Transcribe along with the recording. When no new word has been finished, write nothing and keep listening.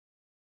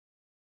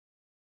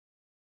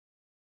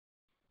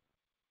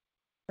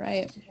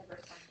Right.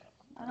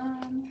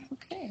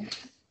 Okay.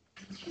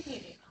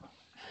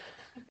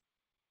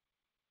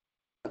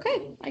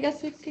 Okay, I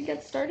guess we could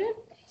get started.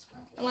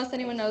 Unless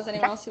anyone knows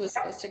anyone else who was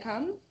supposed to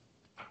come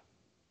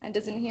and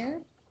isn't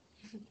here.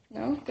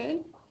 No?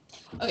 Good?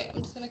 Okay,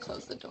 I'm just going to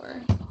close the door.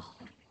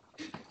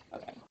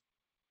 Okay.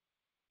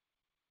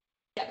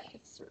 Yeah,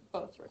 it's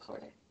both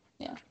recording.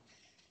 Yeah.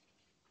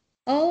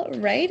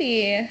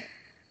 Alrighty.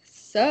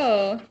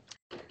 So,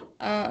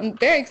 I'm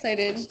very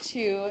excited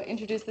to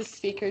introduce this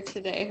speaker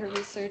today. Her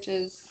research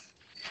is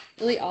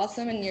really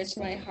awesome and near to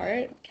my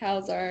heart.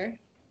 Cows are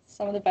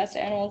some of the best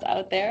animals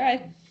out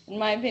there, in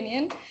my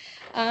opinion.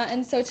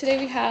 And so today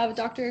we have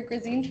Dr.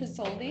 Grazyne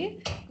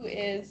Tresoldi, who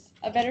is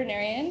a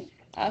veterinarian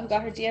who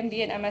got her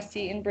DMB and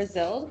MSc in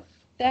Brazil.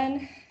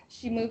 Then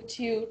she moved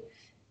to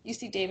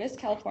UC Davis,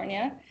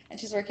 California, and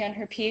she's working on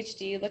her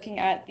PhD looking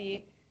at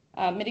the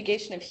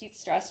mitigation of heat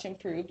stress to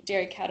improve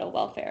dairy cattle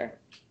welfare.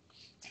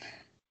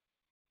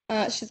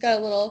 She's got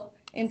a little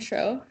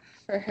intro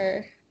for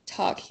her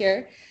talk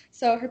here.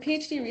 So her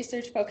PhD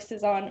research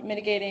focuses on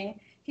mitigating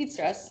heat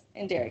stress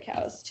in dairy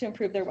cows to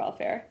improve their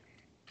welfare.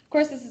 Of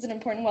course, this is an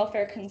important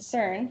welfare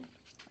concern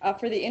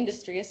for the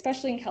industry,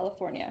 especially in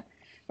California.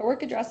 Her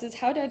work addresses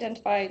how to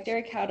identify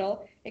dairy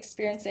cattle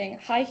experiencing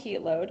high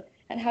heat load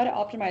and how to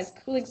optimize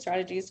cooling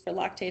strategies for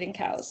lactating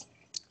cows.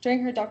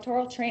 During her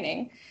doctoral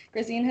training,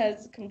 Grazyne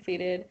has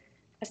completed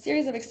a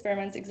series of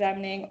experiments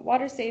examining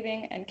water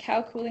saving and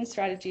cow cooling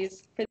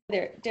strategies for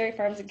their dairy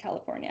farms in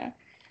California.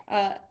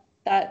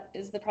 That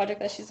is the project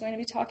that she's going to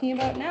be talking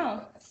about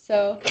now.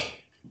 So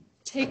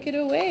take it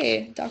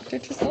away, Dr.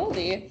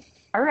 Tresoldi.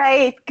 All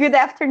right. Good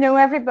afternoon,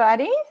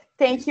 everybody.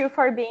 Thank you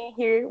for being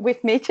here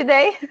with me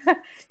today,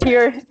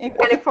 here in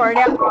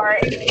California or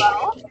as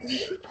well.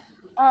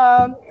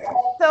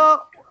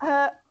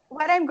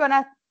 What I'm going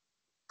to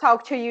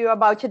talk to you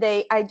about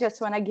today, I just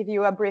want to give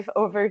you a brief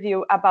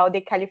overview about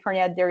the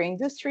California dairy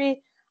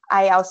industry.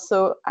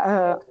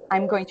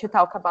 I'm going to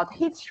talk about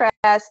heat stress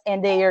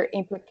and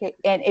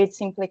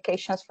its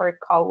implications for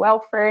cow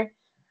welfare,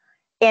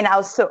 and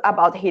also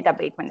about heat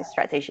abatement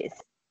strategies.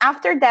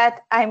 After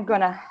that, I'm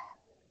going to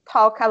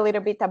talk a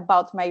little bit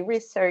about my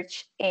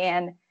research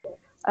and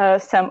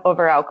some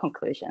overall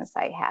conclusions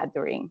I had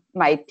during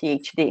my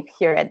PhD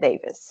here at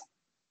Davis.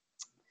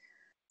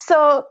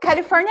 So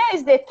California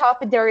is the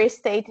top dairy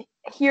state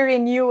here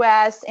in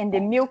US, and the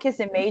milk is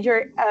a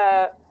major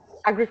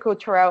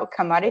agricultural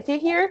commodity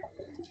here.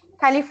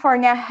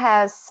 California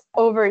has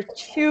over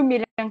 2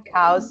 million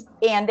cows,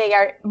 and they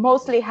are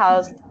mostly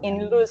housed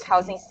in loose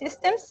housing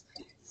systems,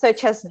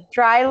 such as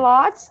dry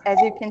lots, as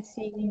you can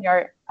see in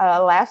your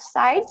left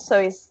side.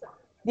 So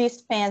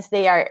these pens,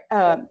 they are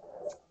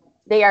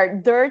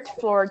dirt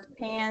floored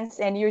pens,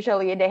 and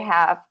usually they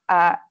have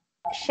a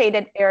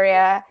shaded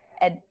area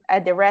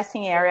at the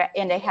resting area,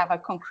 and they have a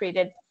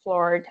concreted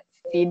floored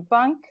feed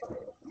bunk.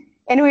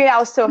 And we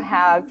also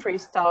have free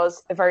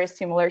stalls very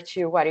similar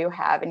to what you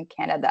have in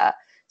Canada.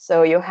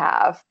 So you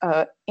have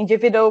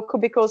individual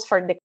cubicles for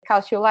the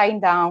cows to lie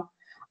down,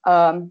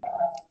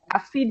 a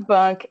feed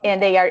bunk,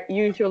 and they are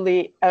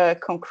usually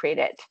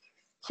concreted.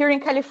 Here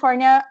in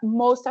California,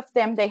 most of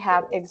them, they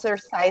have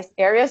exercise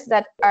areas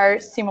that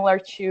are similar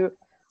to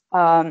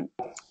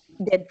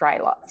the dry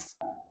lots.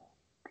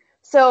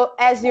 So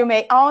as you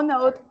may all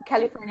know,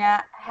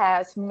 California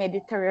has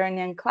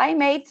Mediterranean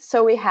climate,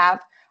 so we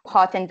have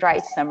hot and dry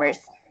summers.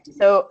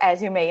 So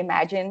as you may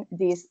imagine,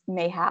 this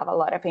may have a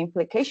lot of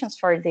implications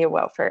for the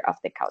welfare of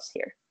the cows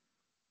here.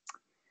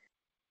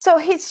 So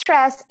heat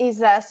stress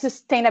is a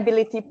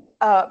sustainability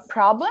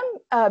problem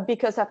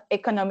because of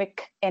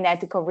economic and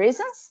ethical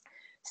reasons.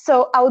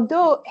 So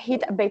although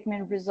heat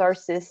abatement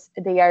resources,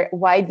 they are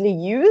widely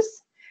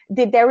used,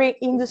 the dairy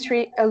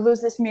industry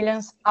loses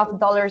millions of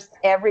dollars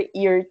every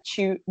year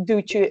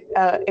due to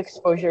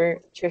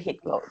exposure to heat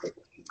load.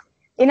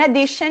 In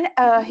addition,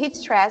 heat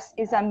stress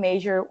is a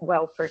major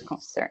welfare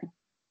concern.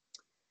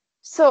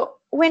 So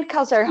when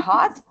cows are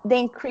hot, they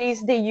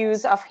increase the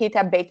use of heat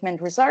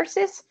abatement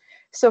resources.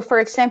 So for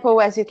example,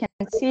 as you can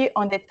see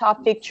on the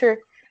top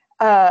picture,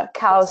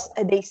 cows,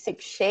 they seek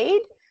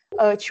shade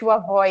to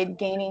avoid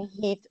gaining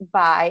heat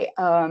by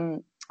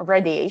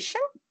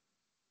radiation.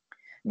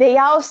 They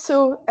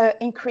also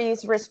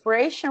increase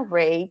respiration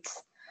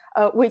rates,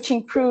 which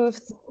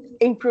improves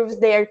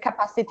their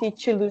capacity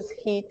to lose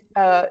heat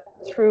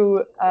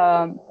through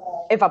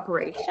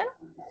evaporation.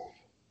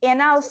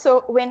 And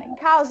also, when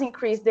cows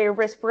increase their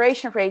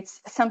respiration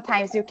rates,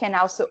 sometimes you can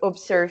also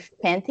observe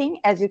panting,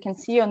 as you can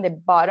see on the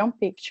bottom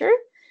picture.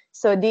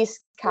 So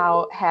this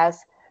cow has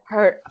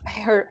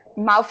her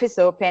mouth is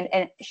open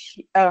and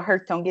her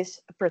tongue is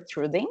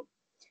protruding.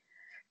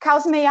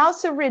 Cows may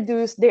also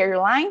reduce their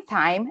line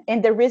time,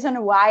 and the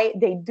reason why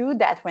they do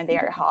that when they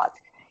are hot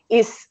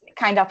is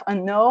kind of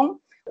unknown.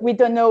 We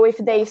don't know if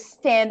they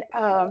stand,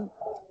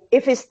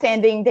 if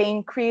standing they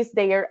increase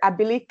their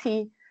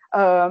ability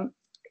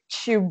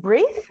to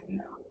breathe,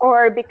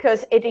 or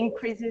because it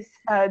increases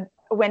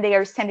when they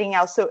are standing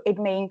also, it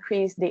may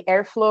increase the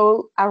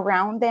airflow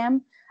around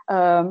them.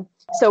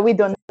 So we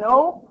don't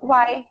know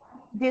why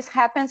this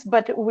happens,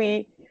 but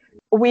we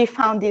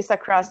found this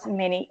across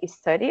many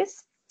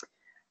studies.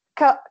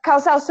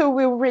 Cows also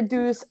will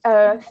reduce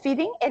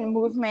feeding and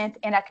movement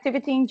and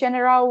activity in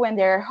general when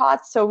they're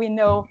hot. So we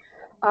know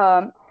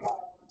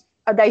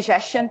a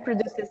digestion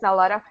produces a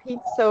lot of heat.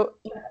 So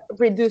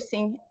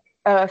reducing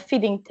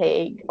feed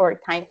intake or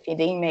time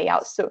feeding may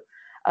also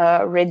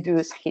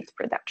reduce heat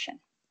production.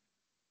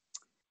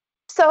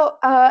 So,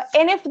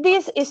 and if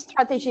these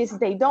strategies,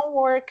 they don't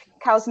work,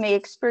 cows may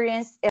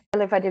experience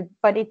elevated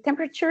body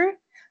temperature,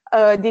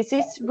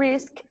 disease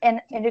risk,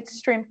 and in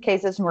extreme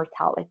cases,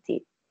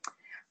 mortality.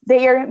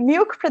 Their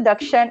milk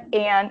production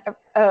and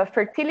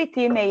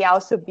fertility may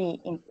also be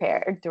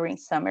impaired during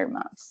summer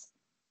months.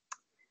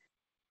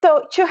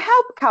 So to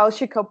help cows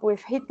to cope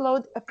with heat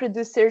load,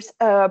 producers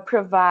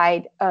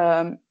provide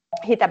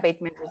heat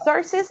abatement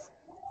resources,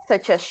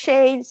 such as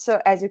shade.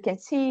 So as you can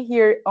see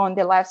here on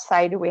the left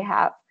side, we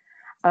have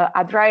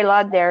a dry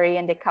lot dairy,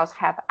 and the cows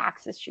have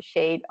access to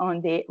shade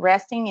on the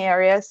resting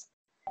areas.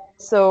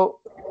 So,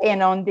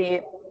 and on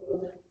the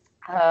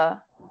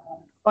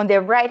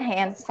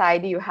right-hand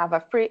side, you have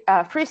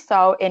a free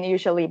stall, and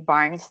usually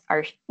barns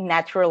are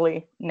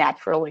naturally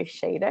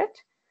shaded.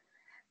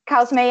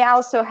 Cows may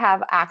also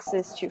have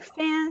access to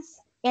fans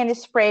and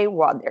spray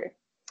water.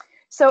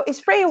 So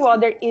spray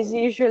water is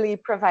usually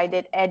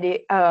provided at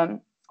the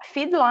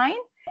feed line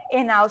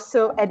and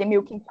also at the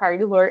milking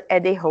parlor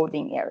at the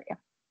holding area.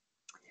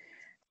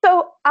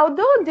 So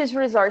although these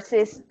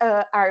resources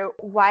are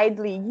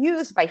widely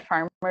used by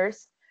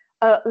farmers,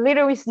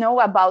 little is known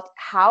about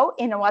how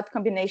and what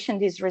combination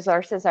these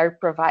resources are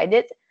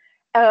provided,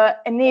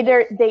 and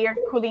neither their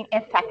cooling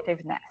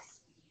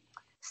effectiveness.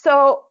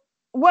 So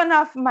one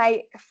of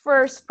my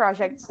first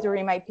projects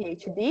during my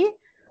PhD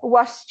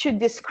was to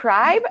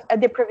describe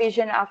the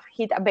provision of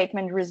heat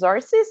abatement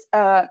resources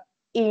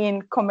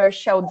in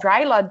commercial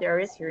dry lot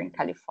dairies here in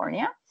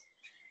California,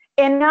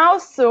 and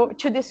also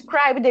to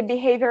describe the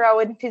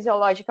behavioral and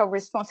physiological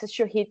responses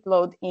to heat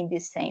load in the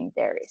same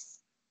dairies.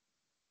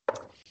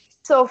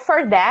 So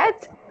for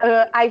that,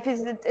 I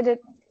visited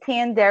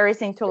 10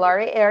 dairies in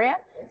Tulare area.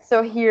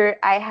 So here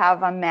I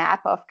have a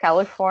map of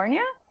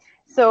California.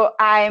 So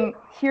I'm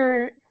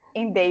here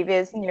in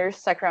Davis near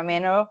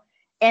Sacramento,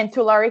 and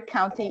Tulare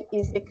County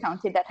is the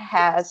county that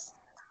has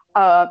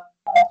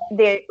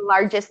the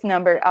largest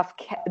number of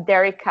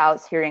dairy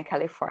cows here in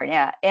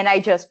California. And I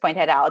just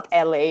pointed out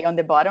LA on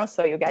the bottom,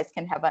 so you guys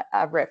can have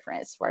a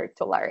reference where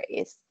Tulare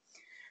is.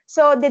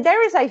 So the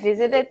dairies I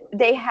visited,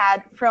 they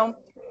had from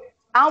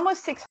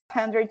almost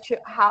 600 to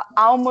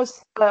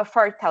almost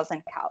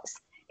 4,000 cows.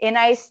 And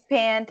I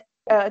spent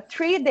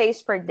 3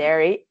 days per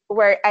dairy,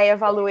 where I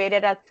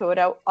evaluated a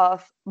total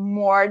of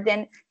more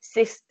than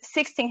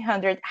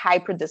 1,600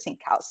 high-producing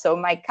cows. So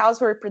my cows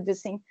were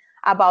producing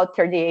about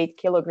 38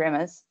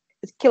 kilograms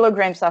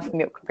of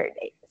milk per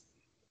day.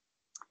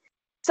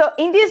 So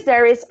in these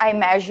dairies, I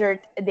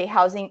measured the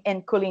housing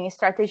and cooling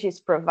strategies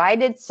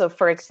provided. So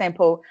for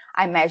example,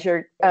 I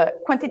measured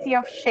quantity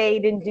of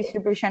shade and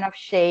distribution of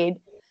shade,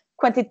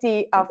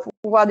 quantity of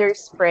water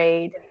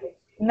sprayed,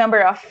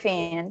 number of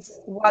fans,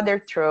 water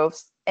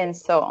troughs, and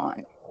so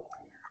on.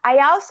 I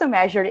also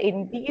measured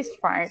in these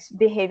farms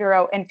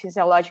behavioral and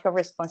physiological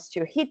response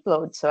to heat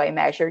load. So I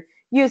measured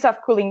use of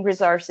cooling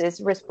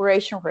resources,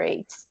 respiration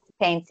rates,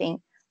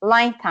 panting,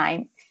 line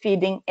time,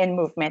 feeding, and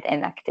movement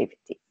and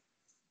activity.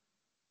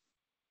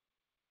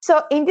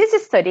 So in this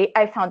study,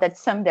 I found that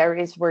some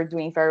dairies were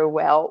doing very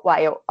well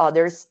while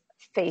others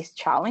faced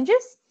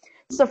challenges.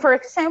 So for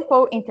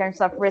example, in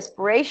terms of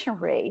respiration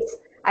rates,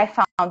 I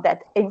found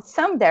that in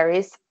some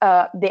dairies,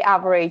 the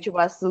average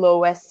was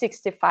low as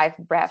 65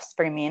 breaths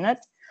per minute,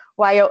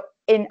 while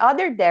in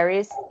other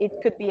dairies, it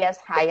could be as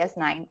high as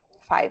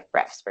 95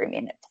 breaths per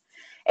minute.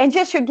 And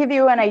just to give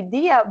you an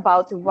idea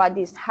about what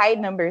these high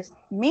numbers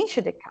mean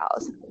to the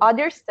cows,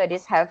 other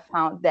studies have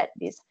found that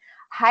these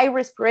high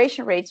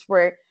respiration rates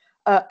were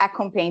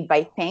accompanied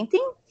by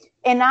panting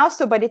and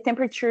also by the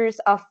temperatures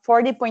of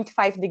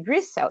 40.5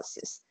 degrees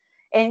Celsius.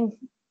 And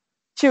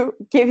to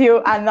give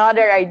you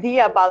another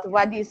idea about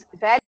what these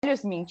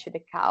values mean to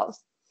the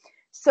cows,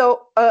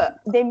 so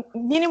the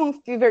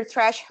minimum fever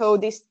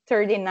threshold is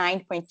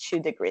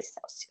 39.2 degrees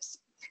Celsius.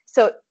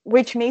 So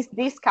which means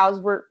these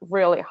cows were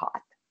really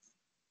hot.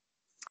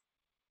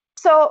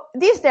 So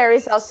these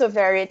dairies also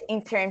varied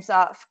in terms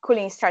of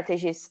cooling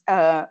strategies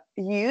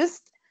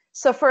used.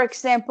 So for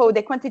example,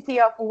 the quantity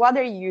of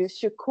water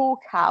used to cool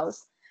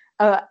cows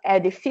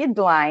at the feed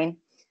line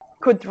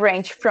could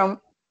range from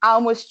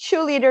almost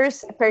 2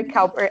 liters per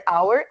cow per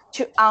hour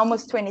to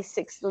almost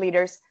 26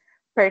 liters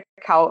per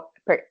cow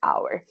per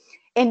hour.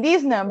 And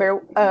this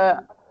number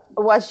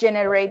was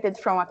generated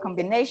from a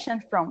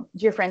combination from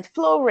different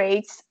flow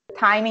rates,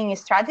 timing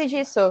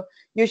strategies. So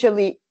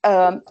usually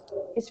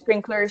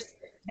sprinklers,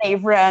 they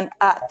run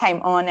a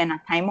time on and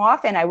a time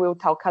off, and I will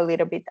talk a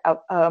little bit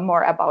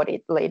more about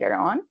it later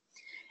on.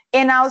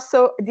 And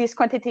also this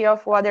quantity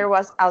of water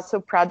was also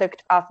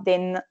product of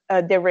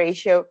the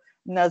ratio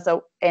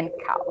nozzle and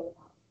cow.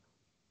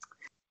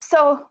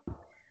 So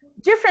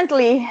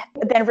Differently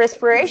than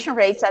respiration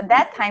rates at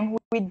that time,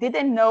 we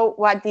didn't know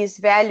what these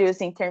values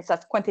in terms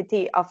of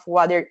quantity of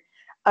water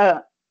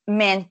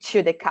meant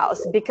to the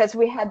cows, because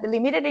we had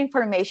limited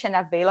information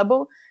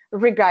available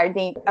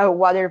regarding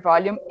water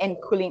volume and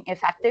cooling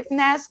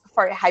effectiveness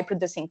for high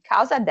producing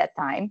cows at that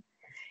time.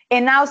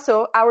 And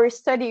also our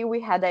study,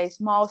 we had a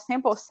small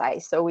sample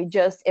size, so we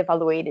just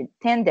evaluated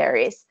 10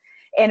 dairies.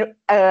 And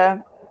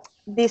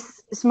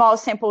this small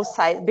sample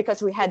size,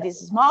 because we had this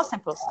small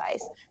sample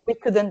size, we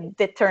couldn't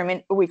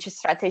determine which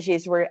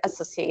strategies were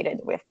associated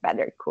with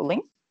better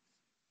cooling.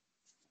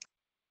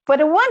 But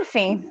the one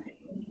thing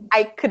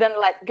I couldn't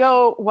let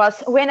go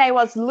was when I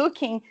was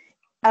looking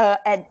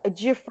at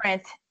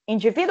different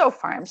individual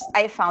farms,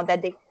 I found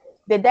that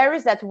the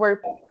dairies that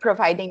were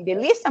providing the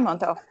least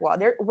amount of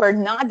water were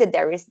not the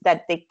dairies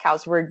that the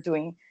cows were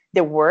doing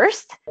the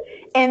worst.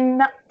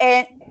 And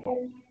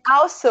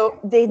also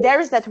the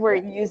dairies that were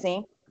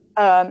using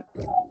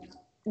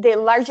the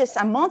largest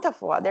amount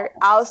of water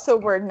also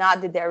were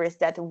not the dairies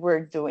that were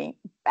doing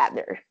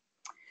better.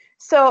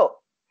 So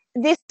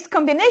this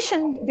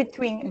combination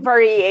between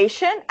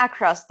variation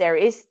across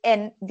dairies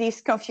and these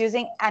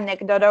confusing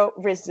anecdotal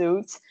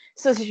results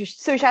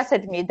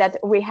suggested me that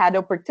we had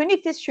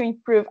opportunities to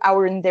improve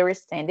our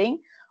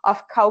understanding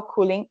of cow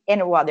cooling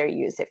and water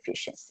use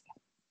efficiency.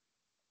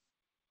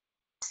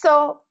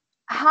 So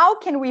how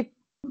can we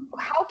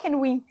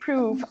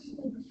improve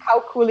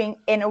cow cooling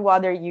and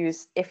water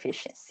use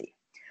efficiency?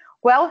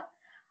 Well,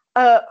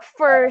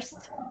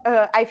 first,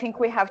 I think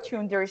we have to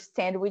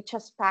understand which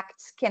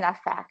aspects can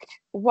affect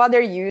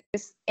water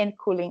use and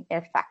cooling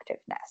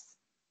effectiveness.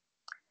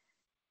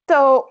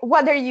 So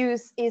water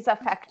use is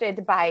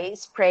affected by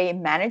spray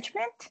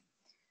management.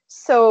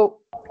 So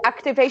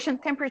activation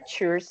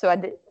temperature, so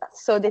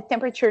the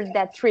temperature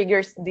that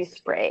triggers the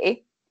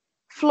spray,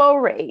 flow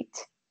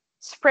rate,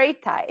 spray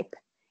type,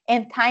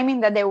 and timing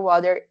that the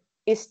water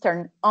is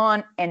turned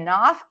on and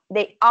off,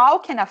 they all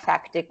can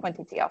affect the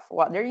quantity of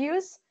water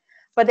use,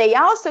 but they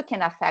also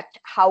can affect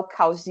how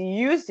cows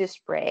use the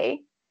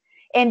spray,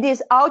 and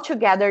these all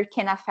together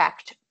can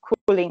affect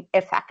cooling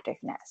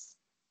effectiveness.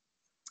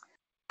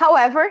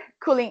 However,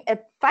 cooling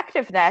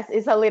effectiveness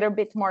is a little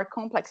bit more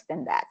complex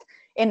than that,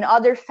 and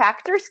other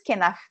factors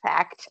can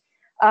affect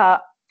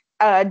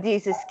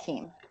this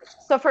scheme.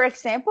 So for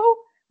example,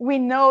 we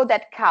know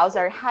that cows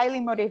are highly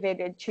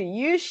motivated to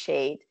use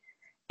shade,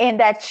 and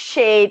that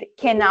shade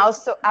can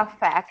also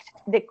affect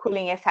the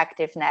cooling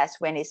effectiveness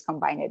when it's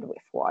combined with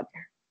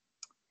water.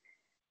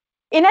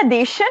 In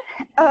addition,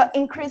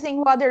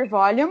 increasing water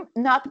volume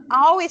not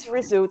always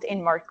results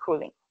in more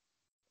cooling.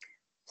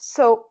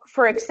 So,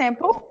 for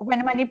example,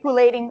 when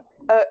manipulating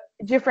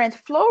different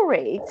flow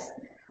rates,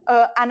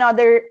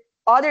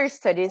 other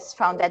studies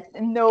found that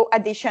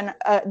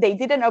they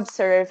didn't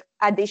observe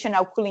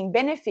additional cooling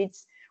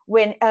benefits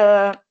when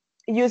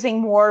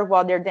using more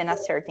water than a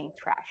certain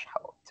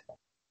threshold.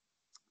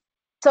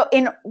 So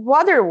in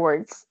other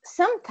words,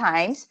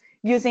 sometimes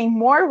using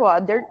more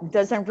water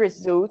doesn't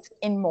result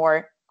in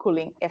more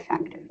cooling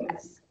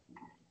effectiveness.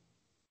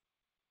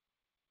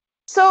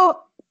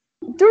 So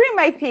during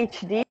my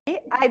PhD,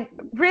 I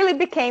really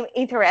became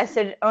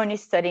interested in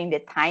studying the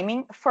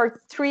timing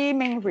for three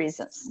main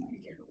reasons.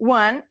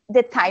 One,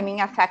 the timing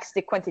affects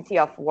the quantity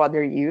of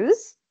water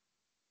used.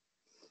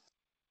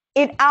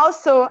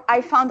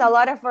 I found a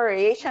lot of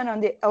variation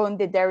on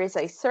the dairies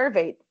I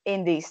surveyed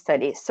in these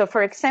studies. So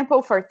for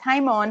example, for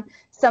time on,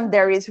 some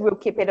dairies will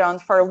keep it on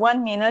for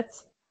 1 minute,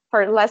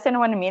 for less than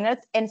 1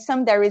 minute, and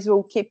some dairies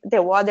will keep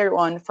the water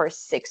on for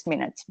 6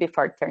 minutes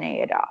before turning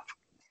it off.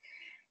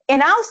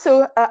 And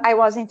also, I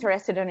was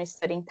interested in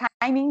studying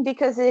timing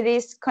because it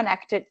is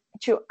connected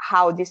to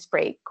how the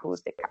spray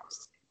cools the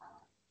cows.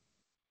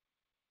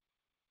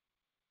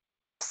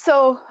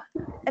 So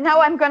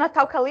now I'm going to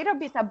talk a little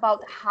bit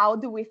about how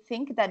do we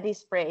think that this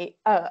spray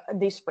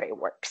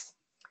works.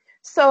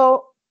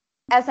 So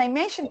as I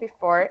mentioned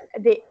before,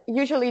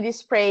 usually the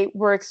spray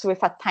works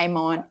with a time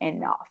on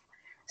and off.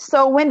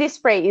 So when the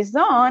spray is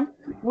on,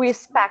 we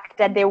expect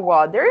that the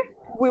water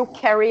will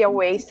carry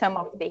away some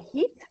of the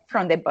heat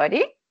from the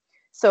body.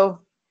 So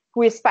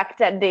we expect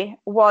that the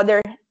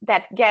water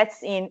that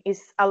gets in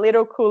is a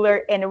little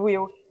cooler and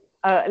will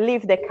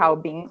leave the cow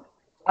being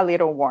a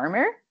little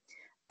warmer.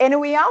 And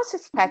we also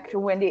expect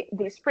when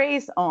the spray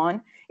is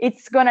on,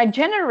 it's going to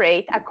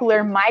generate a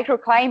cooler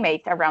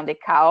microclimate around the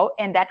cow,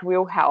 and that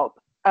will help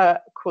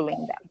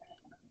cooling them.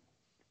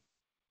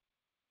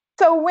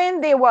 So when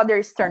the water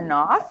is turned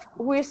off,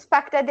 we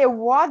expect that the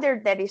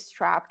water that is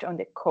trapped on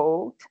the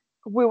coat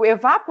will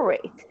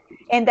evaporate.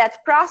 And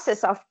that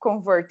process of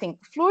converting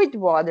fluid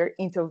water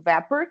into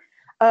vapor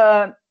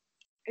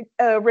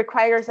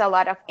requires a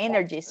lot of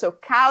energy. So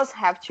cows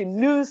have to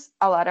lose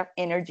a lot of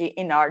energy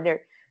in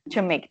order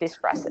to make this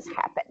process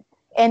happen.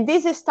 And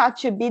this is thought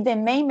to be the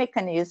main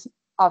mechanism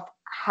of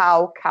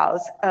how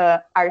cows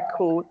are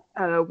cooled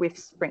with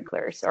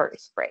sprinklers or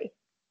spray.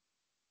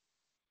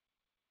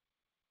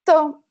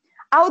 So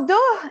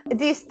although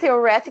this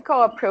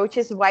theoretical approach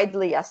is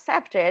widely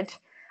accepted,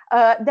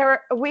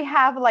 we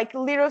have like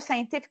little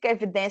scientific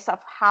evidence of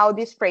how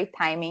the spray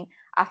timing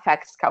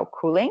affects cow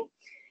cooling.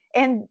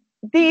 And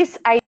this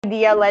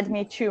idea led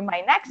me to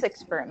my next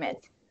experiment,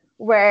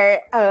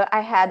 where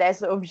I had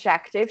as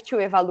objective to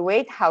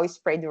evaluate how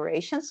spray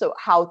duration, so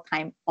how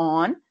time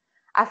on,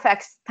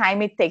 affects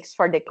time it takes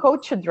for the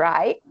coat to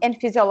dry and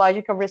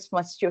physiological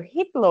response to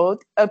heat load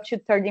up to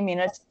 30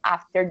 minutes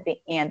after the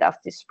end of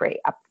the spray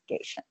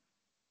application.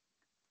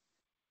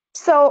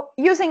 So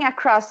using a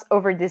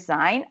crossover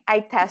design, I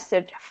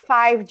tested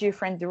 5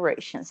 different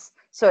durations.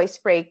 So I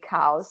sprayed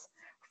cows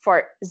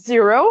for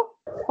 0,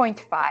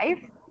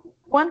 0.5,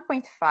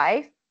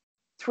 1.5,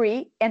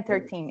 3, and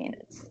 13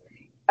 minutes.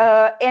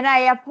 And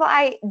I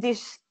apply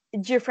these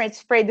different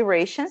spray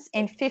durations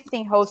in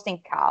 15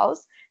 hosting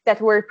cows that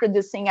were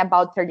producing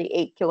about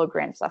 38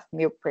 kilograms of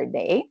milk per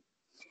day.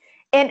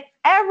 And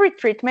every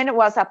treatment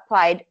was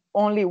applied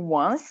only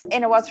once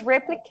and was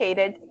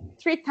replicated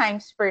 3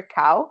 times per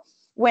cow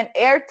when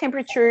air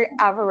temperature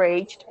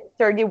averaged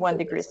 31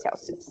 degrees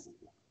Celsius.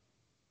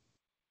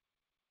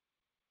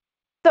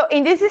 So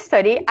in this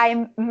study,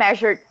 I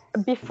measured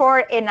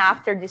before and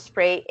after the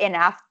spray and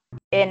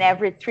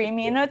every 3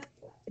 minutes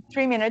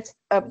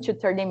up to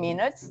 30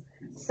 minutes.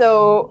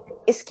 So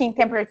skin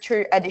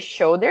temperature at the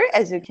shoulder,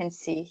 as you can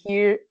see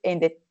here in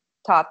the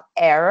top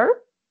arrow.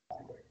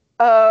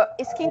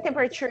 Skin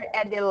temperature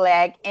at the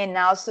leg and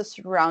also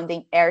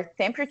surrounding air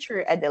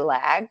temperature at the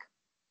leg.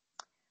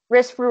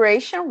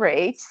 Respiration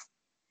rates.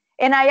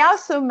 And I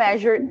also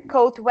measured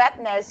coat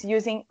wetness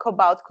using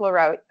cobalt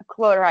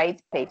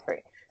chloride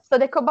paper. So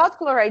the cobalt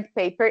chloride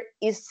paper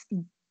is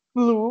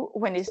blue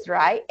when it's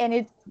dry, and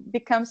it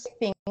becomes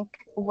pink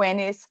when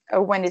it's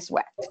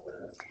wet.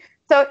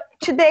 So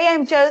today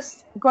I'm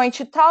just going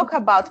to talk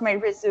about my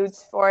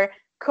results for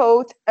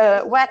coat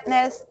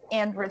wetness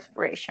and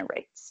respiration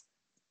rates.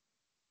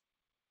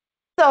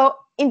 So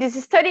in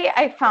this study,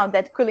 I found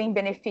that cooling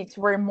benefits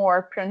were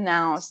more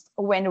pronounced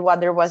when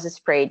water was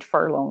sprayed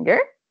for longer.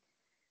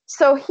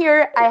 So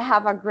here I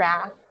have a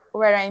graph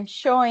where I'm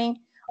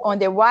showing on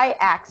the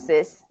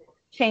y-axis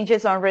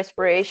changes on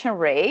respiration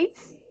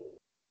rates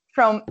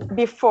from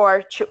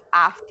before to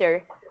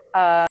after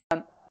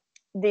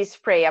the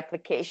spray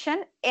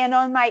application. And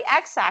on my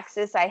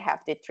x-axis, I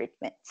have the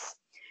treatments.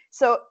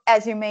 So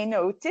as you may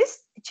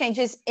notice,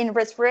 changes in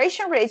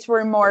respiration rates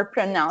were more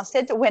pronounced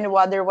when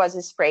water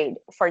was sprayed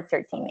for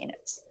 13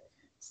 minutes.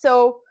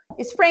 So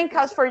spraying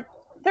cows for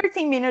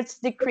 13 minutes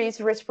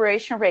decreased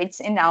respiration rates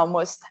in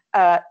almost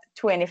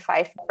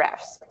 25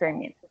 breaths per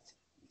minute.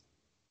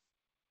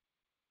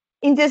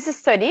 In this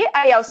study,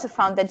 I also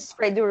found that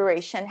spray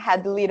duration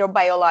had little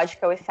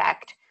biological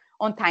effect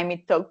on time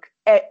it took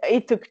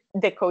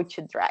the coat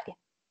to dry.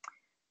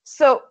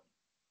 So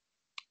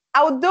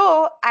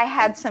although I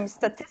had some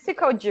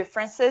statistical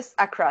differences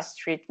across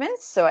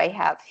treatments, so I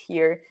have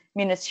here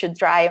minutes to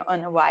dry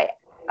on the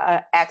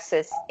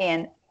y-axis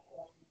and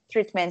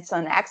treatments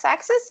on the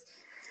x-axis.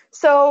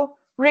 So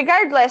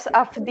regardless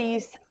of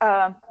these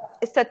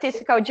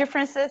statistical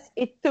differences,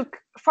 it took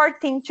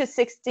 14 to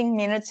 16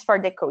 minutes for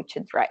the coat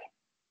to dry.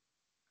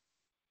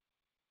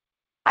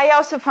 I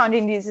also found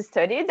in this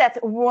study that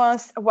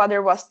once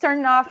water was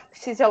turned off,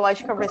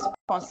 physiological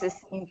responses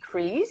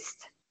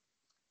increased.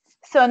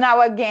 So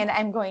now again,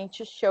 I'm going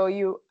to show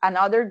you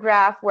another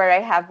graph where I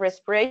have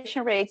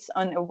respiration rates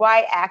on the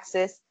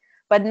y-axis,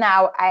 but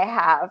now I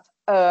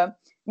have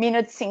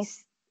minutes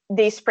since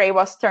the spray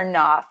was turned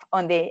off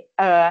on the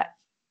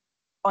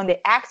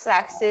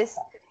x-axis.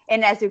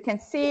 And as you can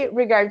see,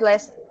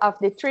 regardless of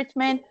the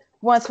treatment,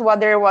 once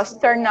water was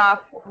turned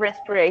off,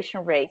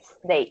 respiration rates,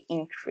 they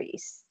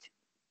increased.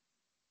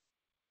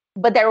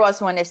 But there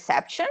was one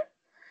exception.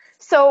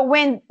 So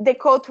when the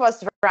coat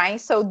was drying,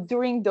 so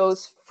during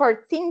those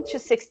 14 to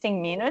 16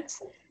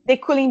 minutes, the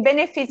cooling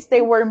benefits,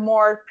 they were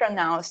more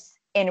pronounced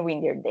in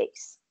windier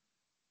days.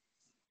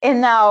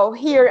 And now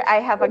here I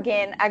have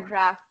again a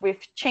graph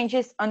with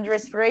changes on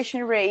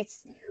respiration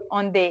rates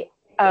on the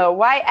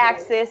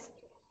y-axis,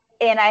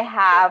 and I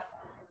have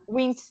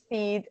wind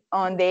speed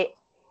on the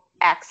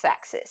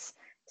x-axis.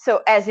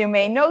 So as you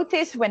may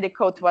notice, when the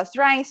coat was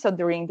drying, so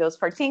during those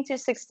 14 to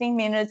 16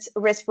 minutes,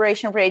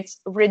 respiration rates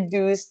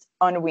reduced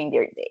on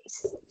windier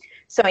days.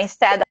 So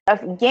instead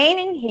of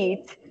gaining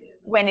heat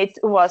when it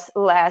was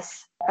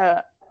less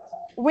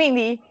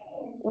windy,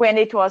 when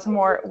it was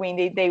more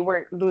windy, they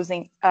were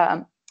losing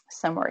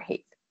some more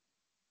heat.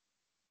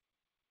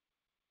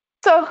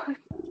 So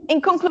in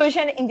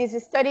conclusion, in this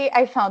study,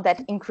 I found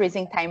that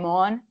increasing time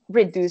on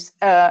reduced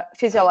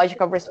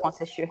physiological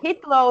responses to heat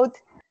load.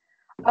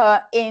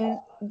 And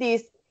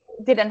this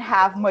didn't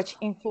have much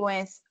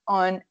influence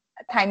on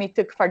time it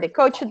took for the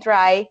coat to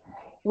dry,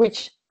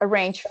 which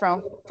ranged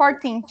from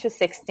 14 to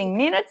 16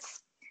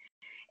 minutes.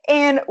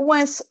 And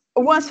once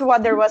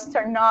water was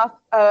turned off,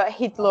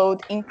 heat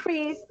load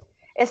increased,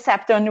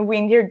 except on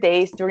windier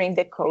days during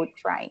the coat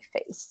drying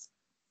phase.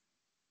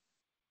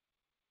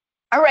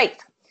 All right.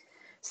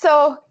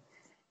 So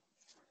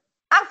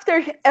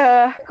after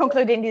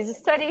concluding this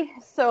study,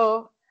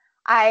 so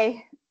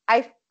I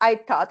I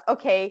thought,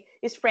 okay,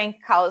 spraying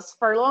cows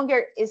for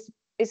longer is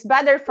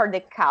better for the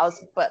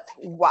cows, but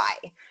why?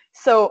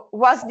 So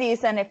was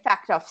this an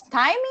effect of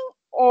timing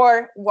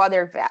or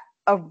water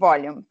of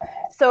volume?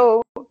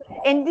 So,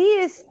 and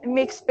this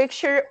mixed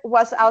picture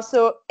was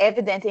also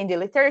evident in the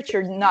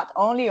literature, not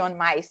only on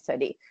my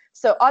study.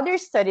 So other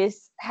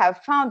studies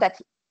have found that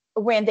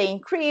when they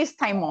increase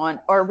time on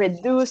or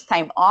reduce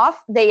time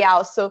off, they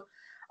also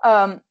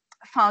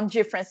found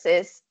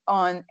differences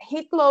on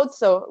heat load.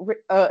 So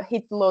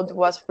heat load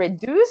was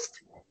reduced.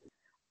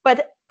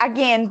 But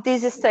again,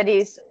 these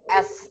studies,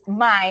 as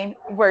mine,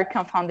 were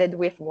confounded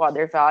with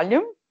water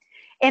volume.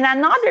 And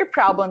another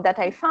problem that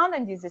I found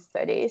in these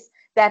studies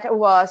that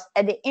was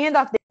at the end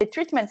of the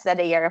treatments that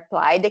they are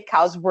applied, the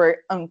cows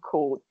were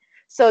uncooled.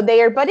 So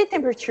their body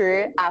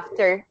temperature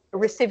after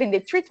receiving the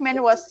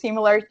treatment was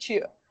similar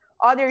to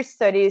other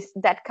studies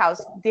that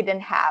cows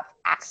didn't have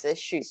access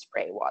to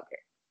spray water.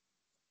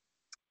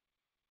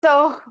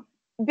 So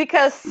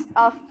because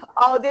of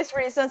all these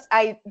reasons,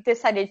 I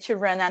decided to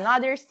run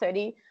another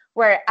study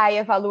where I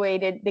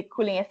evaluated the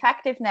cooling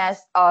effectiveness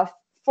of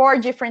 4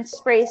 different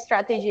spray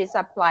strategies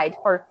applied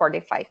for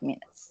 45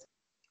 minutes.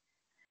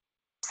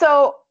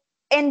 So,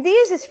 and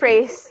these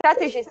spray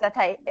strategies that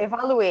I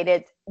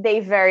evaluated, they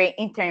vary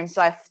in terms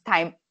of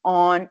time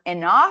on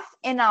and off,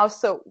 and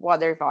also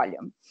water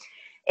volume.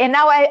 And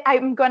now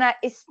I'm gonna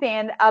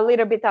spend a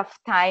little bit of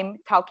time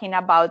talking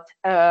about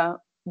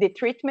the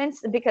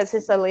treatments because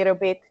it's a little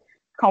bit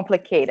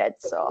complicated.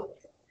 So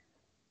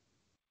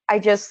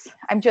I'm just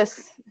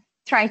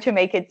trying to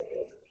make it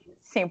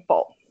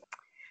simple.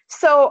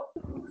 So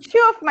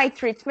 2 of my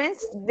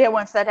treatments, the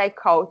ones that I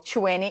call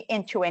 20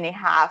 and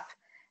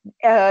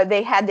 2.5,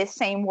 they had the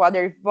same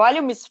water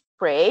volume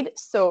sprayed,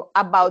 so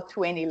about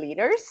 20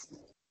 liters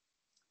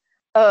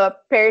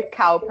per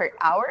cow per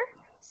hour.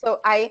 So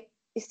I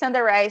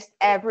standardized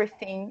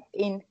everything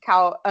in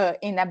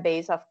a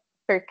base of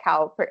per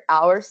cow per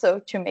hour, so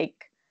to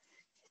make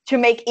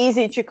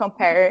easy to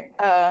compare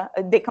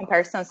the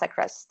comparisons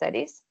across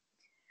studies.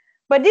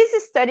 But these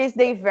studies,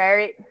 they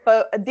vary,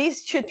 but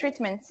these 2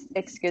 treatments,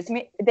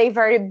 they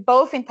vary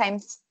both in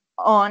times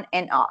on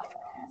and off.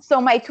 So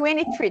my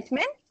 20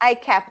 treatment, I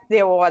kept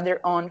the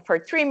water on for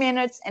 3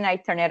 minutes and I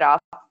turn it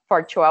off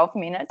for 12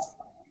 minutes.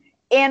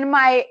 And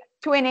my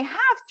 2.5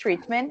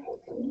 treatment,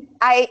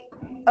 I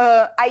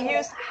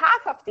use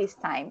half of this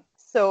time.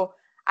 So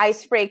I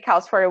spray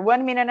cows for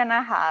 1.5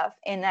 minutes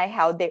and I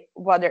held the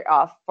water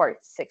off for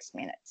 6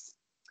 minutes.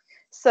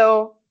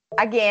 So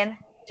again,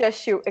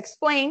 just to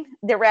explain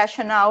the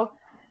rationale,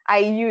 I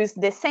used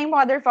the same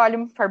water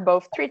volume for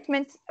both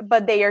treatments,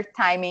 but their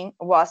timing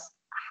was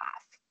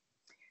half.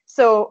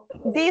 So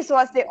this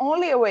was the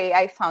only way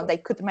I found I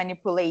could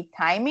manipulate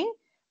timing,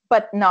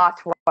 but not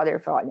water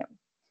volume.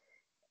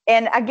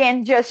 And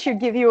again, just to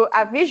give you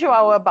a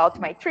visual about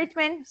my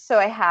treatment, so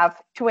I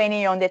have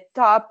 20 on the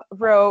top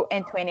row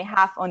and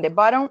 2.5 on the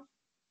bottom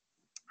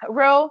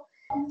row.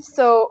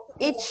 So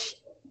each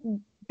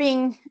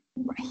being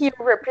here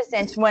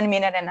represents 1.5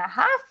 minutes.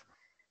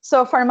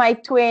 So for my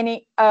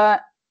 20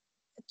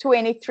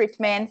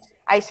 treatment,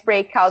 I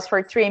spray cows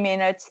for 3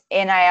 minutes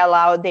and I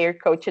allow their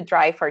coat to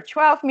dry for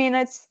 12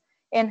 minutes.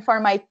 And for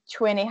my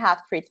 2.5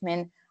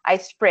 treatment, I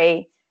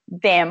spray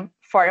them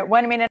for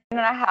 1.5 minutes.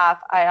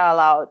 I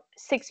allowed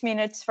 6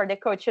 minutes for the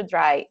coat to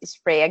dry,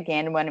 spray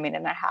again 1.5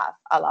 minutes,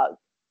 allowed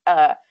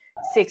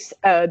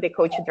the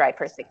coat to dry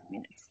for 6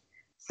 minutes.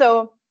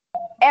 So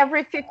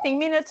every 15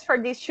 minutes for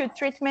these 2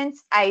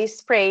 treatments, I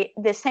spray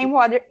the same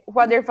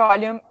water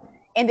volume,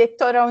 and the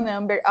total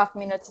number of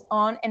minutes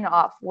on and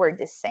off were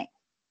the same.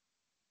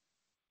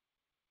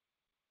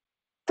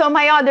 So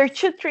my other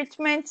 2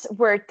 treatments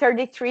were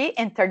 33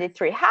 and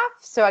 33.5.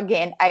 So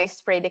again, I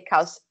sprayed the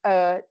cows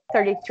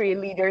 33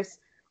 liters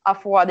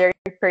of water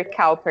per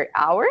cow per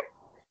hour.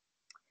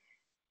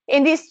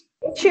 In these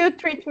 2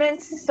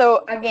 treatments,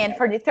 so again,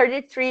 for the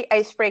 33,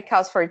 I spray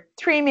cows for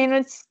 3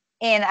 minutes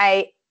and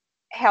I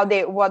held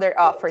the water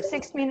off for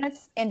 6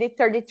 minutes. And the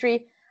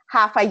 33,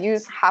 I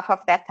use half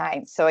of that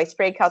time. So I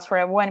spray cows for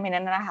 1.5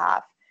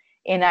 minutes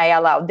and I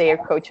allowed their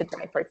coat to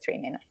dry for 3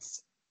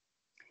 minutes.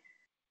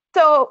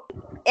 So,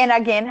 and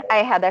again, I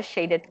had a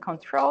shaded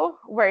control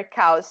where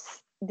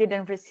cows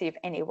didn't receive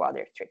any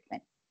water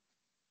treatment.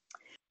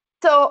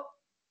 So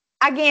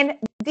again,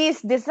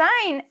 this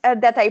design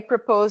that I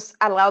proposed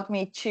allowed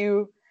me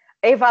to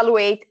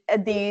evaluate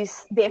the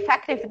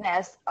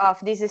effectiveness of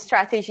these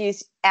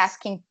strategies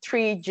asking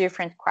 3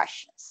 different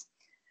questions.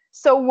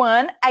 So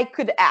 1, I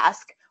could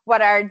ask,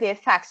 what are the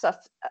effects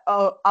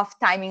of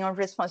timing on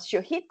response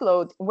to heat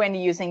load when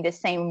using the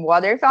same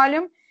water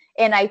volume?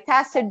 And I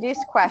tested this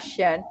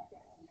question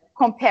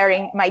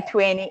comparing my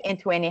 20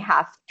 and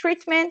 2.5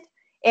 treatment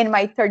and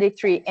my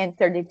 33 and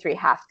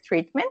 33.5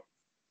 treatment.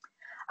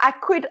 I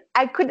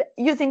could,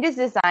 using this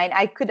design,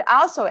 I could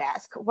also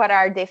ask what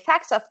are the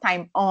effects of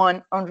time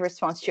on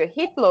response to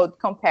heat load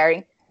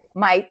comparing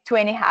my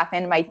 2.5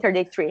 and my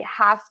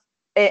 33.5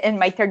 and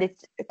my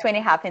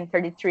 2.5 and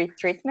 33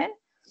 treatment.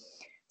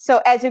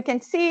 So as you can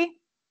see,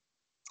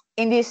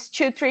 in these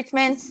 2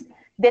 treatments,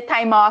 The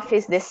time off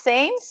is the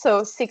same,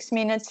 so 6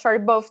 minutes for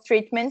both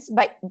treatments,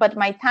 but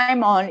my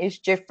time on is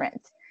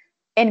different.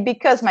 And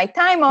because my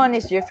time on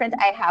is different,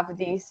 I have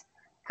this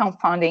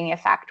confounding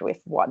effect with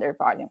water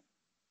volume.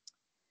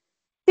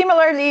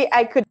 Similarly,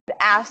 I could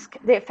ask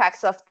the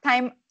effects of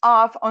time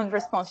off on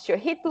response to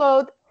heat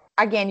load,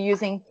 again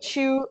using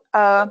two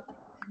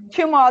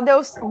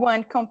models,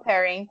 one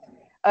comparing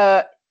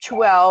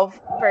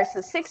 12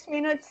 versus 6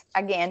 minutes.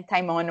 Again,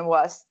 time on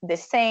was the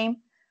same,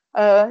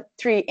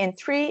 3 and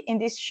 3 in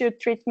these two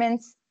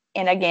treatments.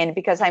 And again,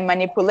 because I'm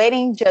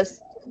manipulating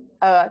just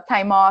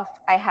time off,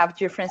 I have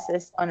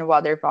differences on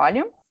water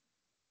volume.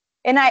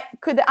 And I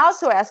could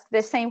also ask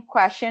the same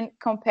question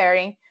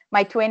comparing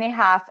my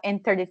 20-half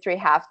and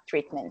 33-half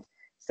treatment.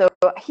 So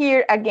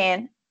here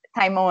again,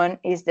 time on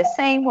is the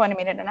same, 1.5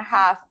 minutes,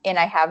 and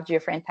I have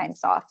different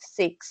times off,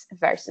 6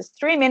 versus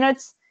 3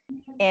 minutes,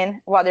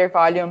 and water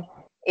volume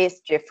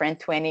is different,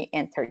 20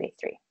 and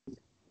 33.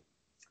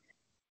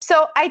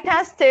 So I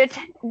tested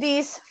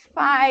these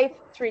 5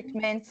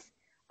 treatments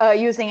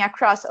using a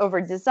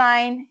crossover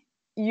design,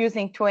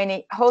 using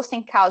 20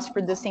 hosting cows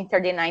producing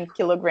 39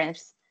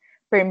 kilograms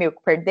per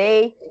milk per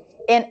day,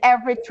 and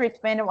every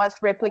treatment was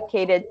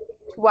replicated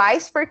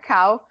twice per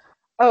cow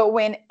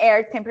when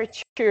air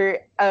temperature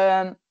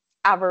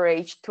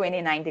averaged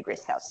 29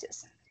 degrees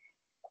Celsius.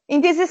 In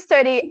this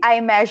study,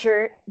 I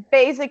measured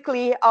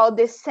basically all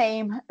the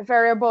same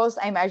variables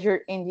I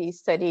measured in the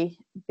study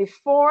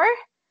before,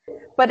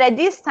 but at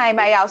this time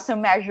I also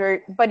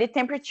measured body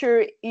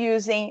temperature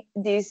using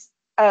these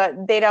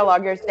data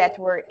loggers that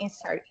were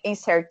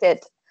inserted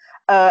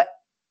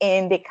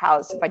in the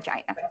cow's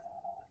vagina.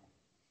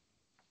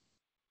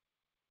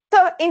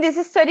 So in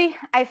this study,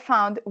 I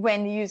found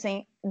when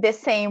using the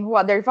same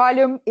water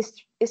volume,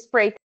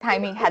 spray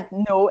timing had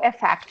no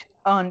effect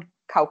on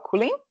cow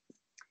cooling.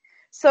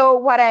 So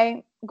what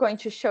I'm going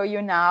to show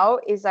you now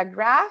is a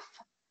graph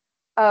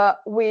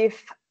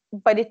with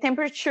body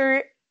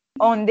temperature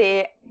on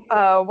the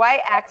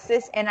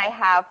y-axis, and I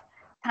have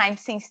time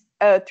since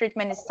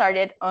treatment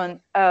started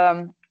on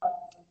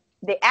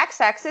the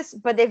x-axis,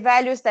 but the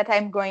values that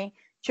I'm going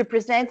to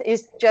present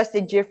is just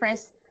the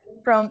difference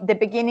from the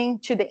beginning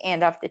to the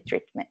end of the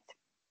treatment.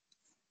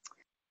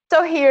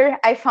 So here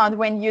I found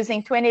when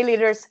using 20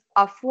 liters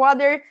of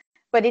water,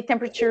 body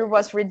temperature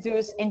was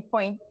reduced in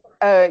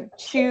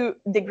 0.2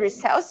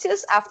 degrees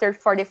Celsius after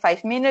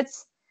 45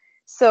 minutes.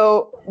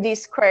 So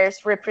these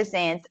squares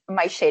represent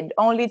my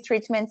shade-only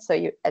treatment.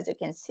 So as you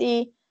can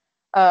see,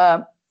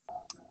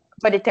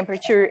 body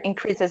temperature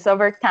increases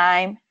over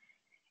time.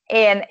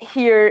 And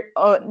here,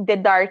 the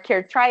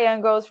darker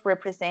triangles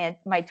represent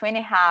my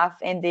 20-half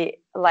and the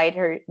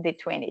lighter, the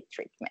 20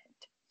 treatment.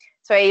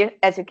 So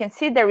as you can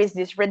see, there is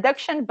this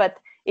reduction, but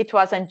it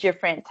wasn't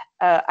different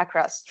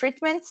across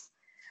treatments.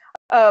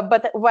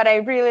 But what I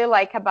really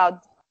like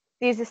about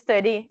this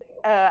study,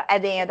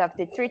 at the end of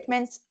the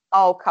treatments,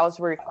 all cows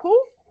were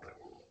cool.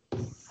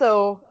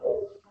 So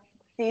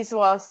this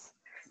was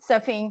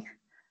something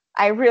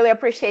I really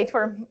appreciate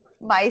for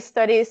my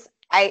studies.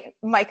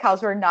 My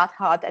cows were not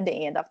hot at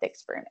the end of the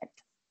experiment.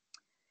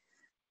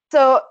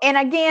 So, and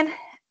again,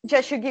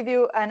 just to give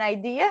you an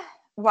idea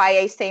why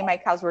I say my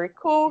cows were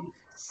cool.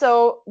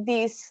 So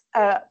this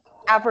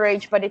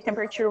average body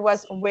temperature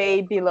was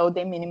way below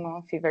the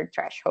minimum fever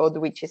threshold,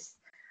 which is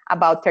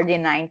about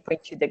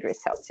 39.2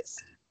 degrees Celsius.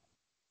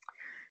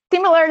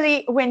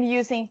 Similarly, when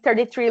using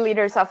 33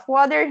 liters of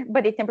water,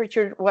 body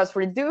temperature was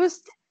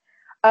reduced,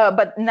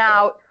 but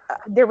now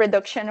the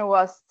reduction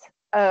was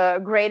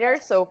greater,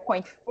 so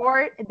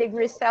 0.4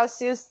 degrees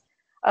Celsius.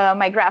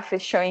 My graph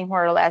is showing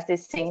more or less the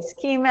same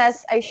scheme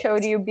as I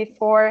showed you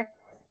before.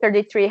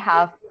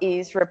 33.5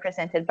 is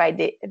represented by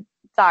the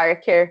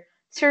darker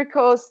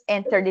circles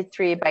and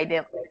 33 by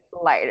the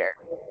lighter.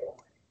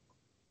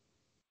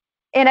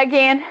 And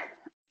again,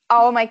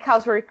 all my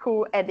cows were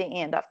cool at the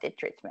end of the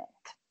treatment.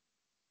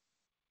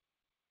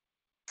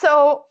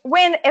 So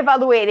when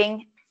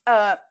evaluating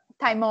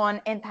time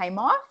on and time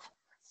off,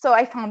 so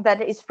I found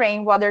that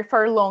spraying water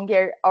for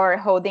longer or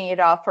holding it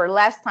off for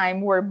less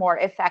time were more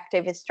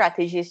effective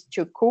strategies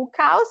to cool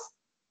cows.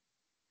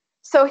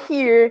 So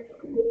here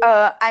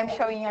I'm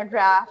showing a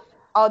graph.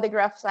 All the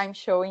graphs I'm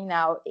showing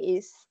now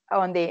is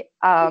on the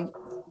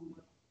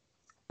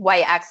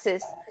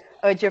y-axis,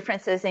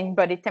 differences in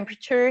body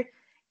temperature,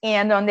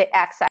 and on the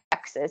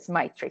x-axis,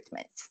 my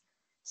treatments.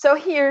 So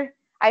here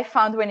I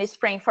found when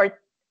spraying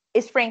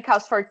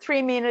cows for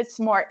 3 minutes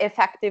more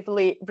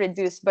effectively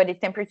reduced body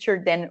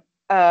temperature than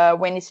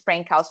when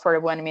spraying cows for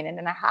 1.5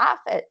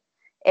 minutes.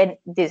 And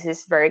this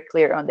is very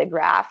clear on the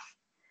graph.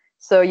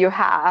 So you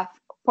have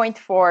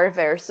 0.4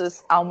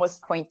 versus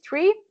almost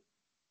 0.3.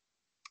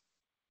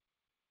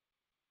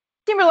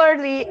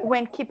 Similarly,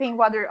 when keeping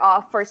water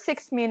off for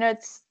 6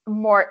 minutes,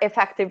 more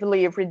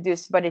effectively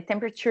reduced body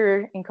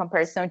temperature in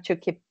comparison to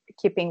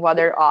keeping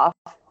water off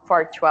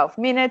for 12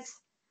 minutes.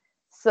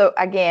 So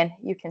again,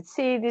 you can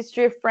see this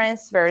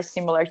difference, very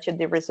similar to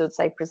the results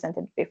I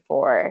presented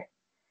before.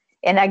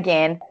 And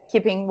again,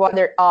 keeping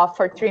water off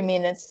for 3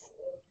 minutes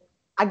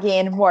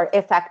again, more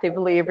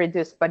effectively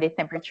reduce body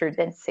temperature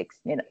than 6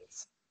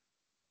 minutes.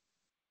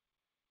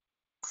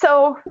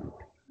 So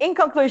in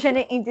conclusion,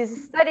 in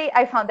this study,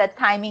 I found that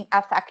timing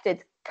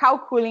affected cow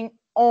cooling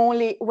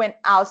only when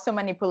also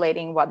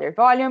manipulating water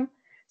volume.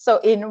 So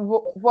in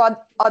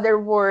what other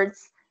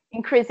words,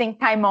 increasing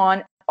time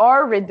on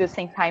or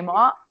reducing time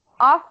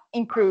off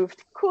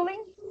improved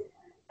cooling.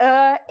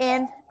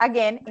 And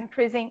again,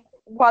 increasing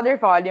water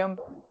volume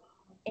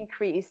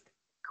increased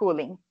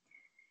cooling.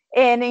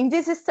 And in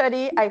this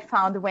study, I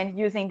found when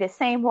using the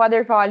same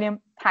water volume,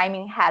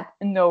 timing had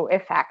no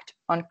effect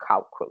on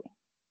cow cooling.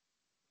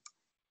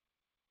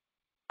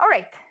 All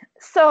right,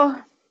 so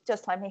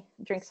just let me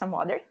drink some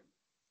water.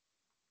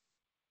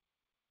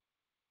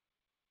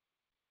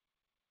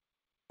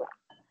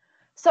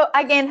 So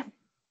again,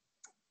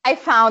 I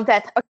found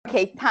that,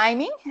 okay,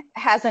 timing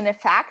has an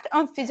effect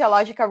on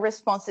physiological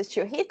responses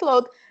to heat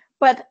load,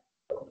 but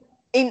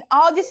in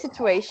all these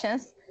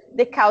situations,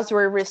 the cows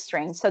were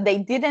restrained. So they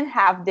didn't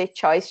have the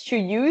choice to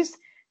use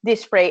the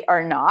spray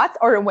or not,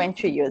 or when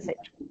to use it.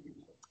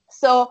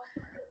 So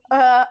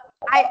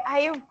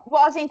I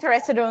was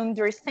interested in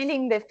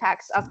understanding the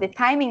effects of the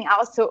timing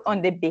also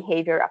on the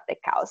behavior of the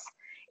cows.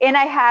 And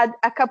I had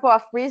a couple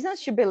of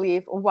reasons to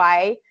believe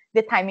why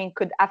the timing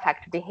could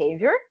affect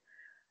behavior.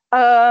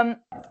 And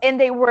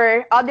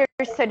other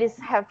studies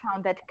have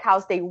found that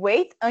cows, they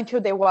wait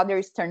until the water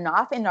is turned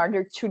off in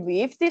order to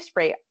leave the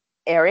spray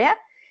area.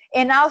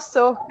 And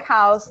also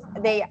cows,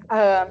 they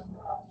are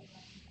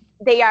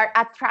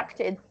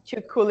attracted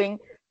to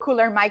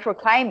cooler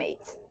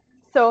microclimates.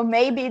 So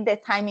maybe the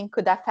timing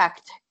could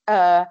affect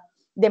the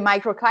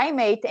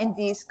microclimate, and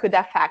this could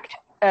affect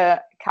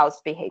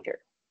cows' behavior.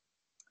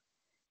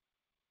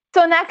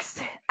 So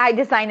next, I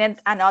designed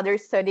another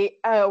study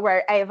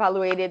where I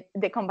evaluated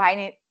the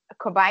combined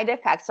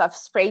effects of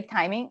spray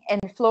timing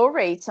and flow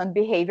rates on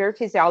behavior,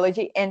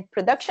 physiology, and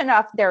production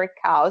of dairy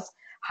cows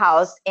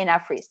housed in a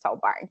freestyle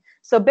barn.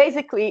 So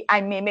basically, I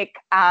mimic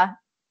a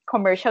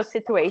commercial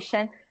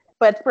situation,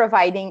 but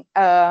providing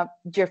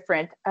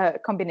different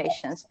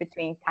combinations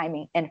between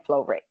timing and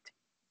flow rate.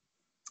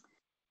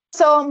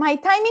 So my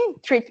timing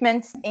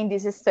treatments in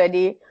this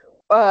study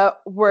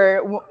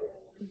were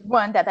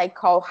one that I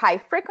call high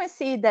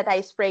frequency, that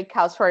I spray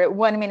cows for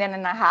 1.5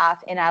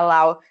 minutes and I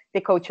allow the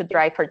cow to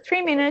dry for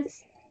 3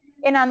 minutes.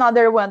 And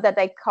another one that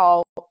I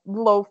call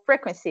low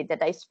frequency,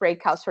 that I spray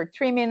cows for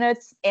 3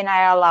 minutes and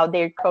I allow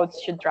their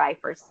coats to dry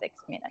for 6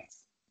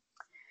 minutes.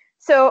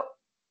 So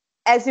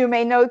as you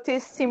may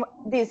notice,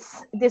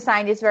 this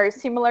design is very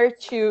similar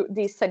to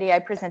the study I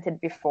presented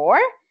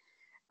before.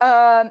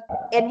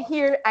 And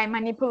here I'm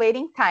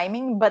manipulating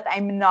timing, but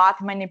I'm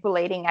not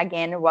manipulating,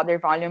 again, water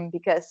volume,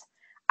 because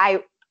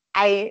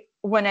I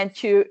wanted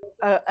to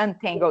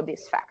untangle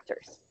these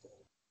factors.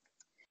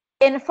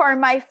 And for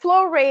my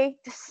flow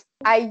rates,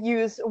 I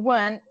use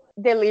one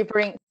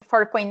delivering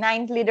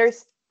 4.9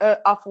 liters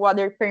of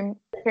water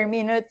per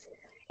minute,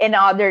 and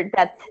other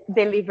that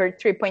delivered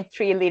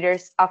 3.3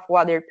 liters of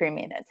water per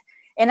minute.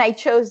 And I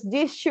chose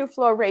these two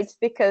flow rates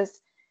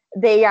because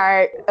they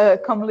are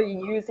commonly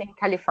used in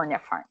California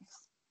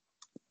farms.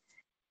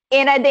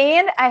 And at the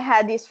end, I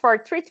had these 4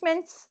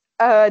 treatments,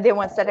 the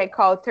ones that I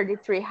call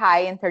 33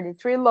 high and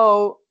 33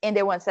 low, and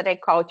the ones that I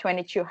call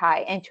 22 high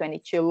and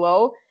 22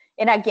 low.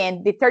 And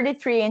again, the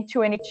 33 and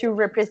 22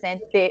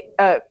 represent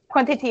the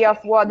quantity of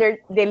water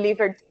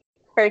delivered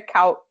per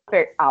cow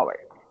per hour.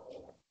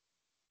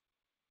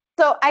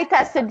 So I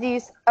tested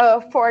these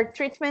 4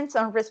 treatments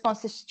on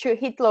responses to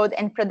heat load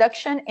and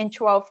production in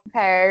 12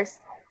 pairs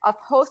of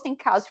hosting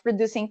cows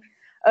producing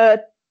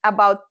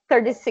about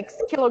 36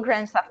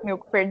 kilograms of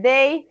milk per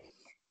day.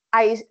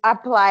 I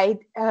applied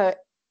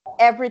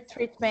every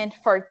treatment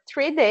for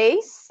 3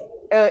 days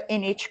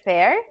in each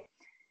pair.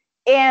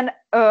 And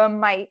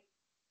my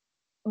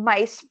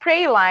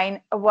spray line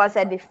was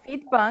at the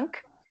feed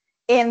bunk,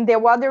 and the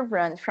water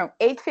runs from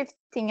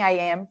 8:15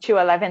 a.m. to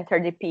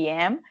 11:30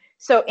 p.m.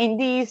 So in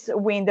this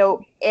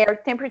window,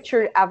 air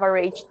temperature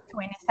averaged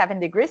 27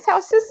 degrees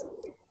Celsius.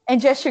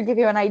 And just to give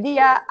you an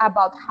idea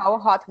about how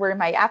hot were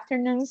my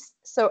afternoons,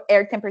 so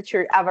air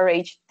temperature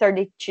averaged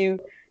 32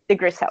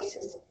 degrees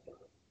Celsius.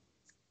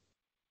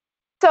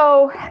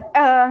 So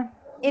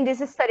in this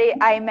study,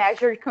 I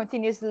measured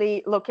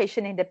continuously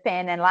location in the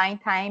pen and line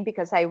time,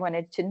 because I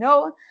wanted to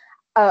know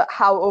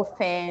how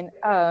often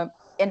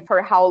and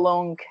for how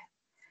long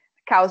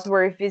cows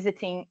were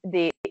visiting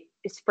the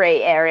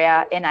spray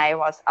area, and I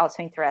was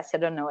also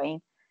interested in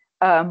knowing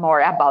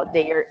more about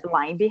their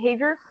line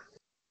behavior.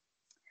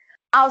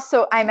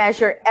 Also, I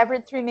measure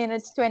every 3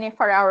 minutes,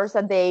 24 hours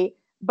a day,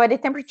 body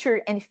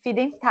temperature and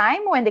feeding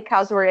time when the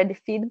cows were at the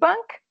feed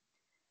bunk.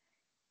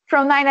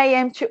 From 9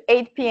 a.m. to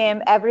 8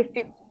 p.m., every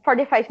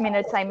 45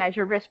 minutes, I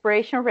measure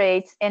respiration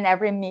rates, and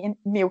every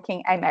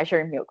milking, I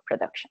measure milk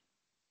production.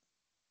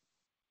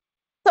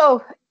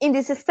 So in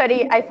this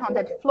study, I found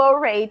that flow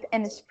rate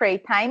and spray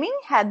timing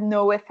had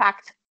no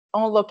effect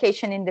on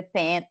location in the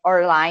pen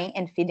or line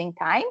and feeding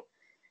time.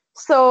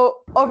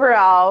 So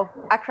overall,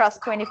 across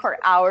 24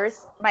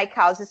 hours, my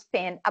cows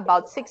spend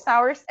about 6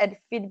 hours at the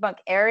feed bunk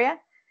area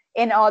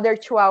and other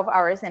 12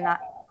 hours and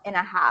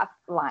a half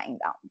lying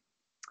down.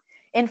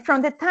 And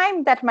from the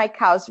time that my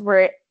cows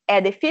were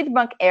at the feed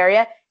bunk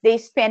area, they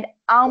spend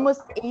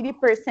almost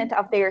 80%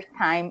 of their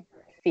time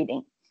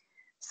feeding.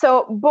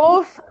 So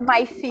both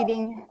my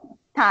feeding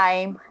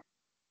time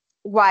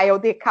while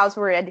the cows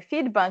were at the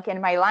feed bunk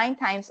and my lying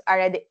times are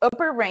at the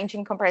upper range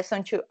in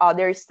comparison to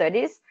other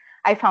studies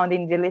I found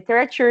in the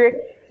literature,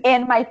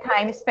 and my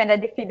time spent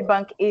at the feed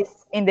bunk is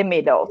in the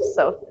middle.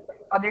 So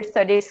other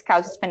studies,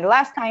 cows spend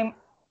less time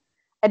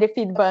at the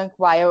feed bunk,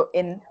 while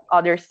in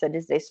other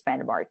studies, they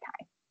spend more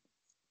time.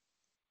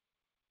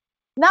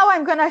 Now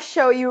I'm gonna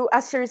show you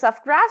a series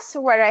of graphs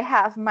where I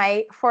have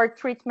my 4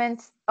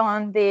 treatments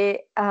on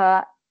the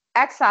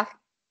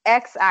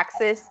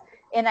x-axis,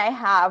 and I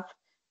have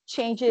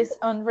changes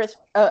on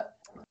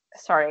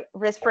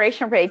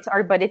respiration rates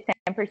or body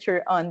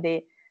temperature on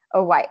the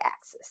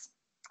y-axis.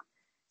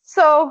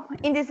 So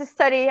in this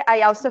study,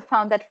 I also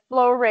found that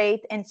flow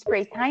rate and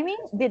spray timing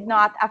did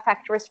not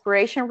affect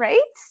respiration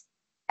rates,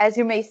 as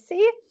you may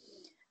see,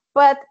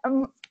 but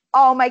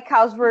all my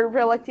cows were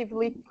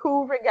relatively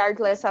cool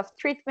regardless of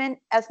treatment,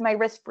 as my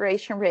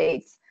respiration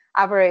rates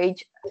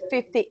average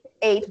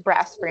 58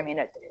 breaths per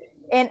minute.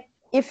 And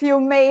if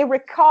you may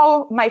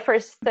recall my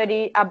first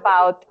study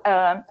about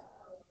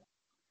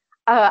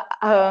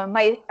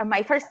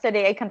my first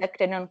study I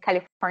conducted in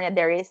California,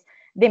 there is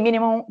the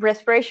minimum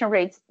respiration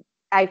rates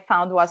I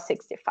found was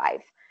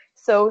 65.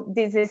 So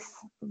this is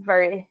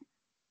very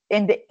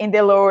in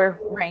the lower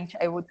range,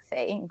 I would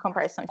say, in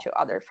comparison to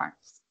other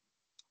farms.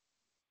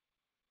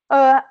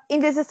 In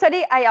this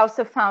study, I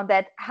also found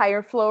that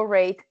higher flow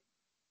rate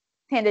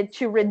tended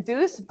to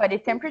reduce body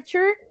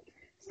temperature.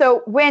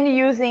 So when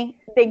using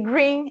the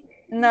green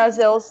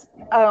nozzles,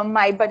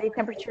 my body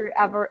temperature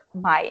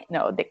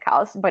the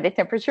cow's body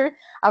temperature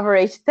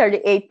averaged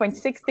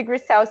 38.6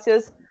 degrees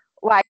Celsius,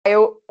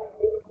 while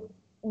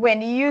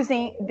when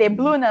using the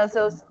blue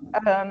nozzles,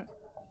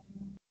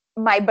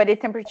 my body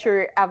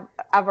temperature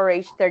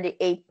averaged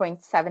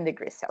 38.7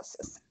 degrees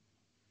Celsius.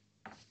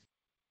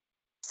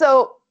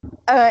 So,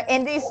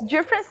 and these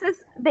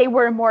differences, they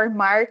were more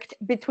marked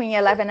between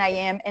 11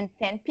 a.m. and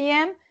 10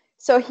 p.m.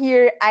 So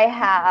here I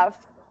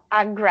have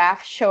a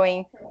graph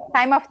showing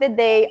time of the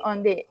day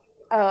on the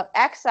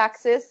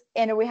x-axis,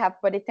 and we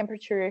have body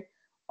temperature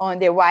on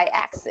the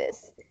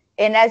y-axis.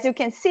 And as you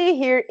can see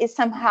here is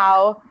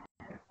somehow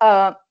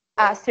a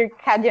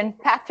circadian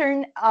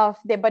pattern of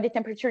the body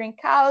temperature in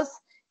cows.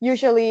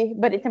 Usually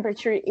body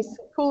temperature is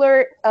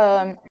cooler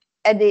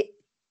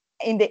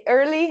in the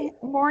early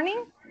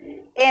morning,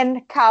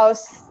 and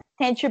cows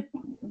tend to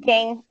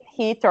gain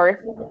heat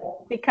or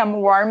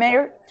become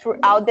warmer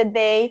throughout the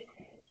day,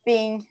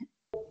 being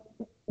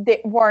the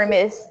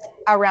warmest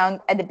around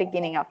at the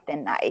beginning of the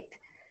night.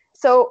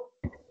 So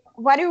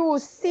what you will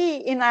see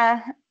in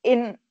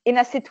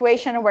a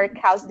situation where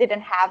cows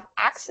didn't have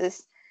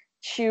access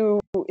to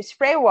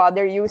spray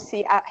water, you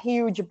see a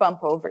huge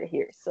bump over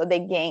here. So they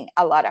gain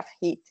a lot of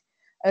heat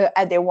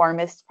at the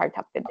warmest part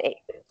of the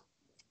day.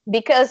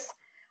 Because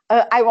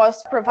I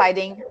was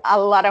providing a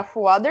lot of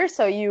water,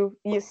 so you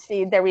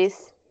see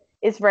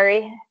it's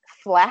very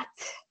flat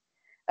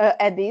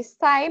at this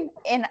time.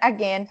 And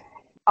again,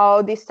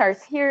 all the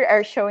stars here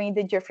are showing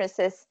the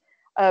differences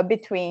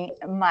between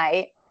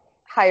my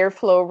higher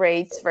flow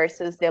rates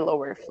versus the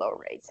lower flow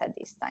rates at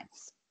these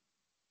times.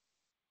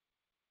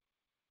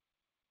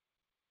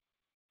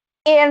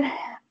 And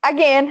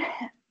again,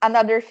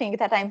 another thing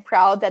that I'm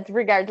proud that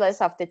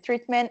regardless of the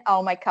treatment,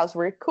 all my cows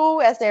were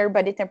cool, as their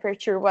body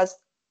temperature was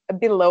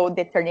below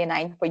the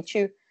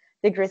 39.2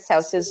 degrees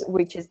Celsius,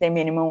 which is the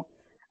minimum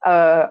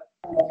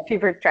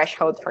fever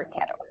threshold for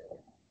cattle.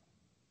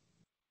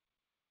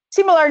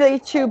 Similarly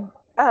to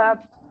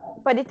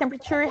body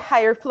temperature,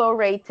 higher flow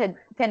rate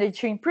tended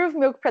to improve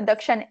milk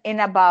production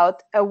in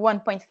about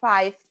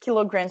 1.5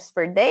 kilograms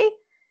per day.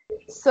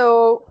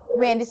 So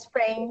when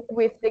spraying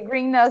with the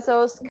green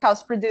nozzles,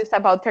 cows produce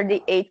about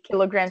 38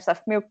 kilograms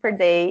of milk per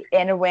day,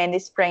 and when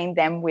spraying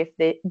them with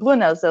the blue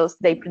nozzles,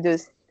 they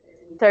produce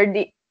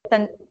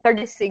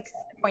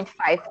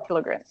 36.5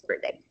 kilograms per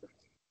day.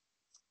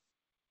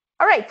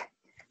 All right,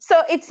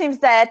 so it seems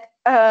that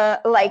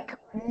like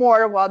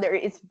more water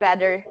is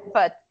better,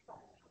 but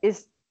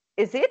is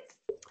it?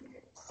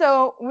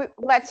 So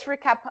let's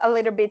recap a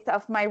little bit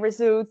of my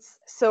results.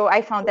 So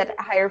I found that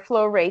higher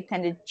flow rate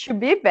tended to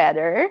be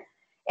better,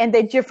 and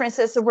the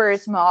differences were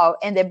small,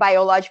 and the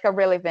biological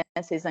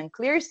relevance is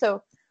unclear.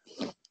 So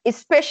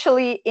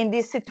especially in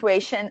this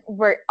situation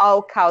where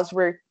all cows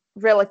were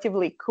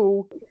relatively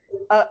cool,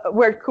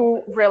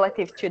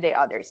 relative to the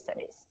other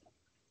studies.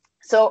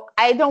 So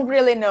I don't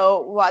really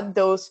know what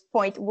those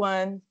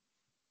 0.1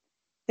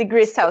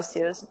 degrees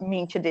Celsius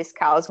mean to these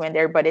cows when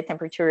their body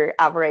temperature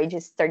average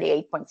is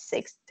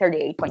 38.6,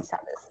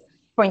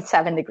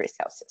 38.7 degrees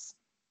Celsius.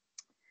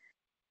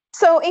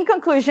 So in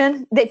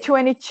conclusion, the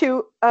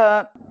 22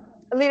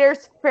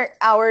 liters per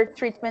hour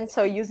treatment,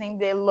 so using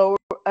the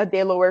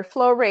the lower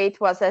flow rate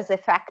was as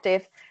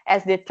effective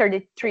as the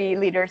 33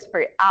 liters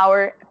per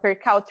hour per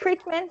cow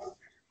treatment,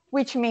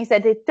 which means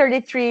that the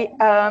 33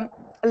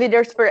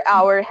 liters per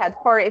hour had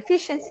poor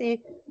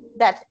efficiency,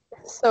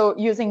 so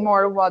using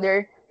more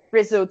water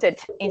resulted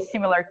in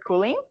similar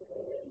cooling.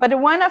 But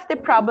one of the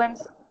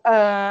problems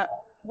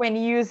when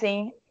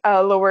using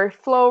lower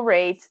flow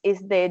rates is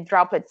the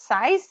droplet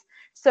size.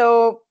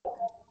 So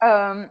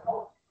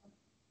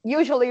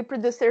usually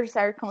producers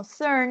are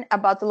concerned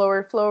about the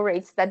lower flow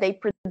rates, that they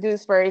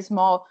produce very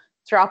small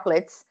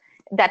droplets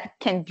that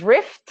can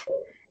drift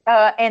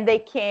and they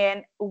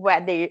can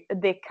wet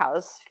the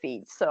cow's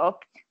feed. So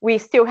we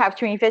still have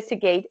to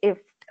investigate if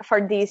for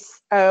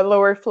this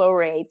lower flow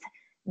rate,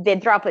 the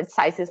droplet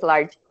size is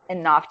large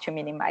enough to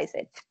minimize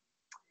it.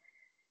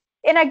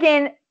 And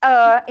again,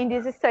 in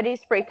this study,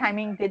 spray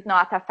timing did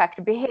not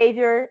affect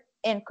behavior,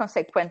 and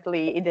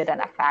consequently, it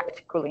didn't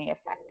affect cooling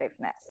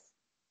effectiveness.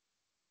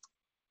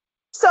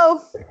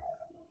 So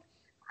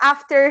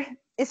after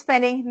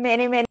spending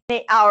many,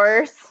 many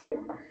hours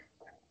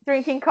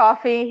drinking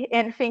coffee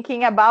and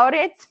thinking about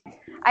it,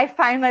 I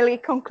finally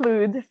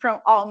conclude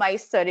from all my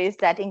studies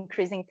that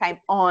increasing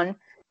time on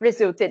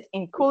resulted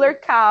in cooler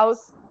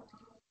cows,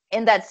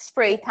 and that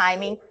spray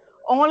timing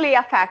only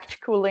affects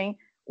cooling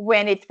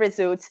when it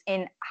results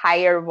in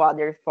higher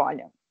water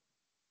volume.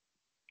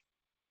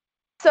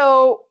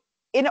 So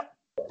in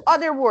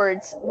other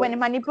words, when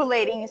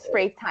manipulating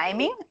spray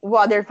timing,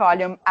 water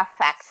volume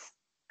affects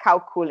cow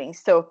cooling.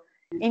 So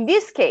in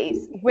this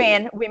case,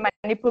 when we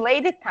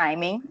manipulate the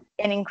timing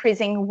and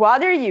increasing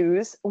water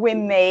use, we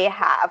may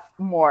have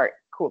more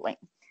cooling.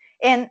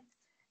 And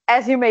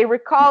as you may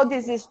recall,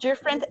 this is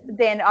different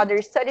than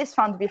other studies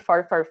found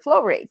before for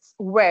flow rates,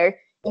 where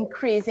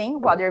increasing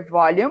water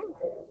volume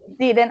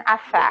didn't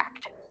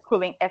affect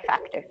cooling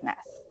effectiveness.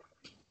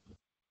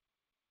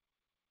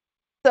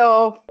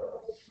 So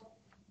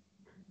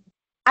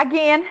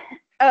again,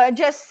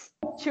 just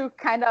to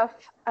kind of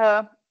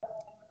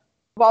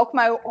walk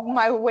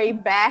my way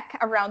back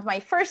around my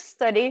first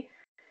study.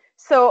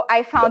 So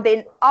I found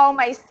in all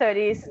my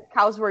studies,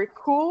 cows were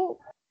cool,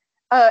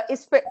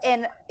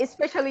 and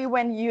especially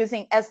when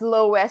using as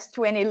low as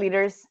 20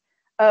 liters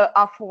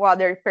of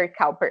water per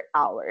cow per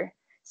hour.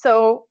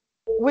 So,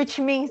 which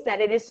means that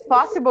it is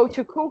possible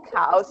to cool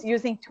cows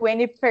using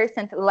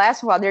 20%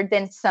 less water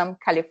than some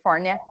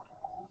California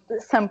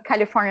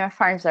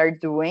farms are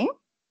doing.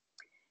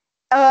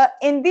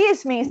 And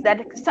this means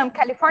that some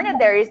California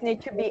dairies need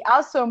to be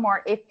also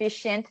more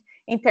efficient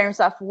in terms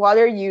of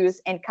water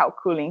use and cow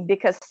cooling,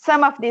 because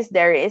some of these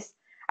dairies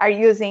are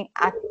using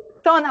a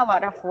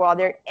lot of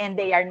water and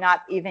they are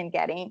not even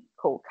getting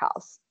cool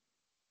cows.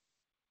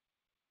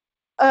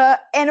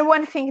 And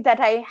one thing that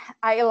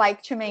I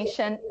like to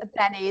mention,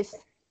 that is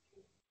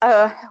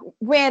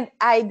when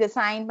I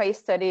designed my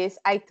studies,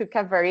 I took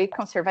a very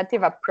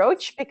conservative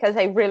approach because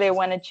I really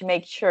wanted to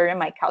make sure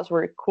my cows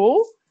were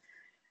cool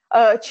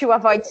to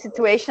avoid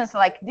situations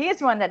like this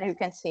one that you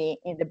can see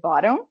in the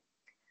bottom.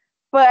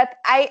 But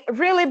I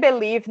really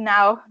believe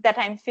now that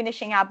I'm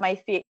finishing up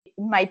my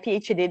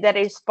PhD that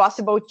it is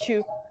possible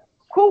to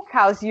cool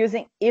cows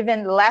using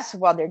even less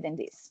water than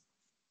this.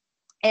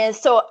 And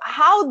so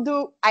how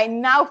do I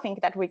now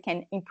think that we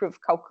can improve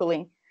cow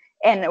cooling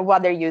and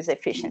water use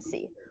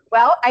efficiency?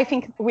 Well, I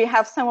think we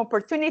have some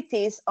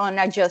opportunities on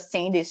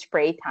adjusting the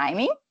spray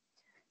timing.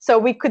 So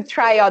we could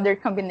try other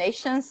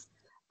combinations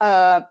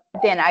than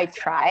I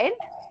tried.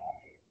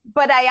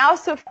 But I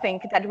also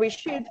think that we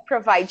should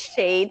provide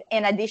shade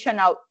and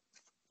additional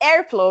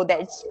airflow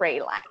that spray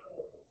line.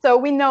 So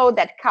we know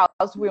that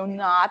cows will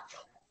not,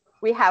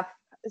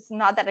 it's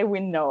not that we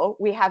know,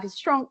 we have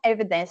strong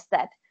evidence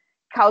that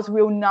cows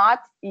will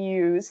not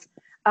use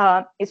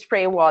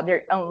spray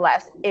water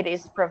unless it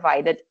is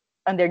provided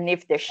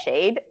underneath the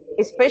shade,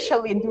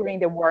 especially during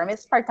the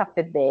warmest part of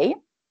the day.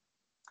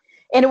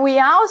 And we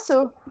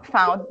also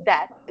found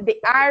that the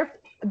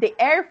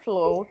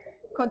airflow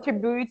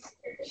contributes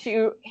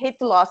to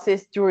heat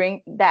losses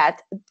during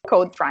that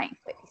cold drying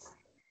phase.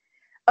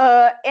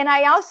 And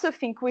I also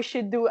think we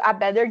should do a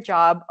better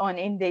job on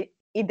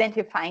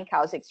identifying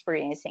cows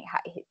experiencing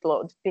high heat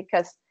loads,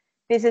 because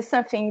this is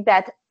something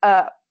that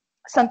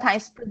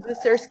sometimes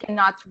producers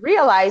cannot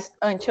realize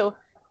until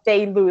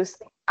they lose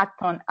a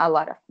ton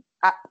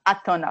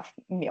of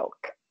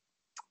milk.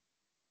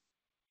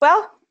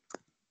 Well,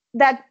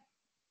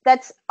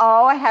 that's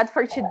all I had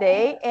for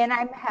today, and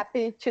I'm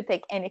happy to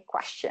take any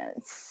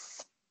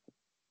questions.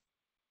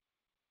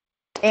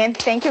 And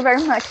thank you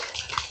very much.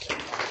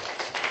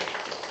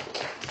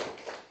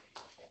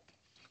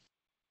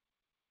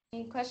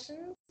 Any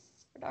questions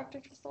for Dr.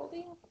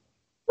 Tresoldi?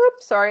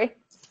 Oops, sorry.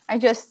 I'm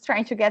just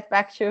trying to get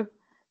back to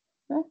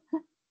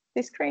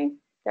the screen.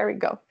 There we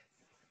go.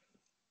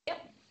 Yep.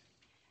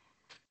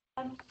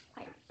 Hi.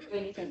 Do I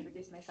need to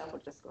introduce myself or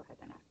just go ahead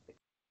and ask?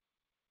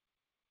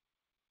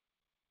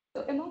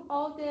 So among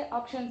all the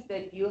options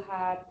that you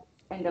had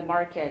in the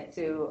market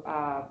to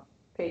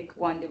pick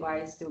one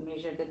device to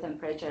measure the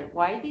temperature,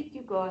 why did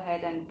you go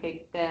ahead and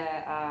pick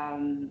the,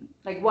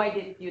 why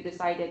did you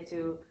decided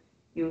to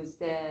use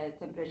the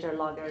temperature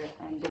logger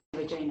and the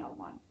vaginal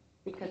one?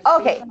 Because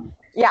Okay,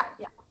 yeah.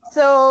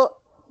 So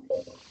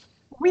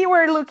we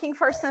were looking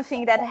for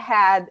something that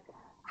had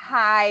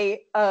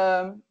high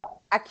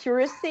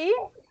accuracy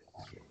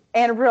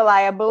and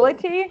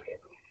reliability.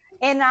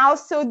 And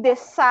also the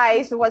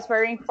size was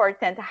very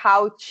important.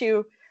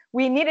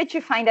 We needed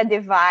to find a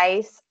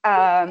device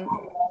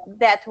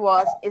that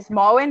was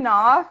small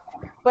enough,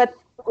 but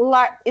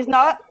is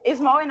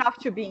small enough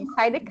to be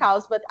inside the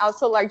cows, but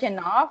also large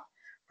enough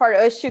for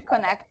us to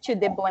connect to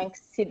the blank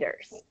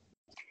cedars.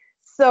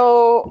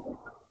 So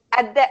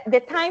at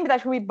the time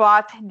that we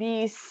bought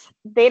these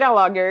data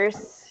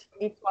loggers,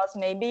 it was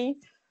maybe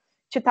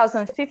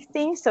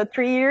 2015, so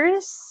 3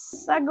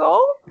 years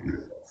ago.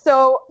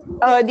 So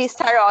these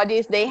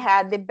Tresoldi, they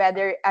had the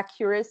better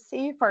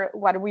accuracy for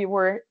what we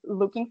were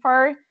looking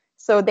for.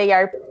 So they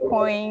are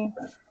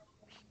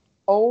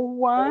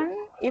 0.01,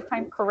 if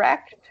I'm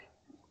correct.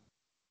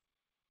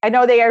 I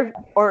know they are,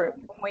 or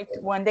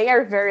 0.1, they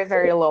are very,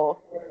 very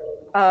low.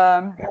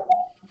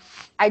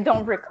 I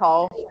don't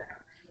recall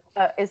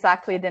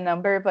exactly the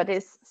number, but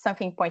it's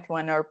something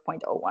 0.1 or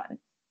 0.01.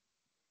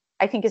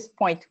 I think it's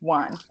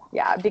 0.1,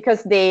 yeah,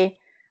 because the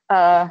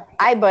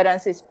eye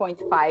buttons is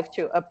 0.5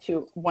 to up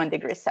to 1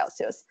 degree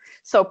Celsius.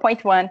 So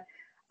 0.1.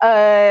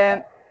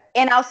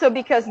 And also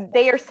because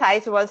their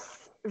size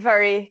was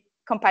very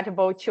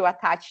compatible to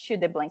attach to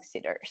the blank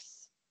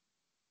cedars.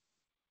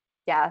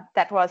 Yeah,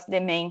 that was the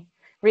main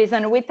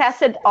reason. We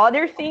tested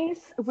other things.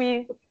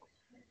 We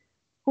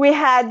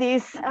had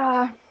this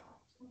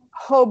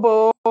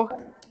hobo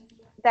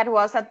that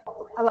was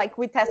like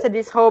we tested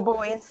this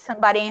hobo, and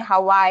somebody in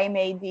Hawaii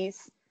made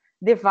this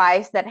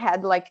device that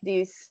had like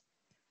these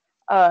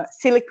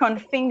silicone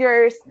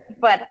fingers,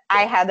 but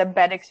I had a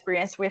bad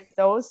experience with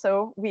those,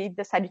 so we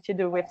decided to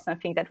do with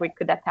something that we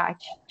could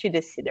attach to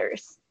the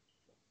cedars.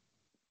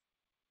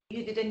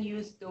 You didn't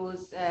use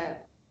those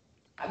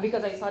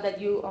because I saw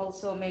that you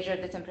also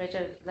measured the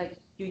temperature, like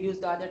you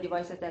used the other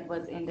devices that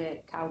was in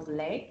the cow's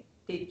leg.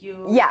 Did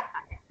you? Yeah.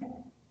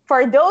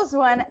 For those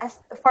ones,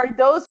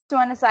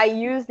 I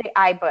use the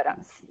eye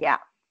buttons. Yeah.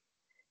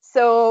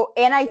 So,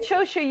 and I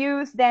chose to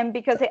use them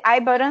because the eye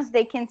buttons,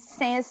 they can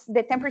sense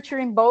the temperature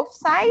in both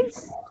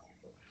sides,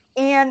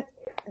 and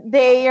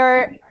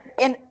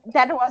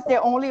that was the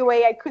only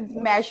way I could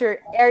measure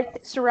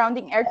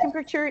surrounding air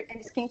temperature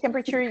and skin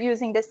temperature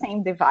using the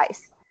same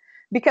device.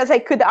 Because I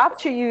could opt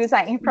to use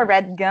an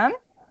infrared gun,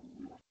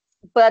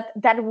 but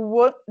that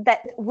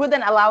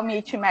wouldn't allow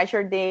me to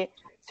measure the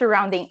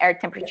surrounding air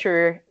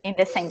temperature in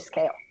the same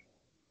scale.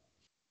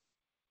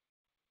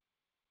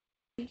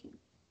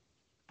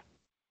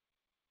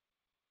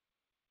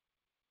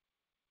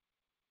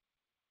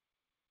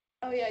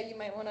 Oh yeah, you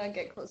might want to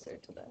get closer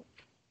to the.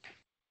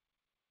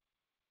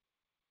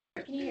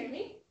 Can you hear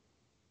me?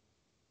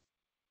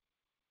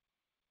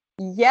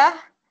 Yeah,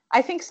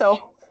 I think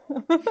so.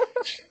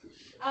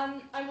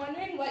 I'm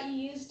wondering what you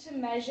use to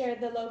measure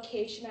the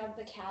location of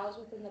the cows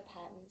within the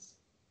pens.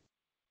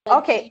 Like,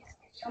 Okay.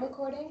 Video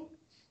recording?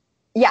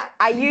 Yeah,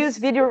 I use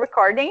video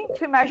recording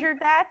to measure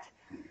that.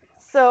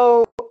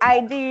 So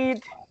I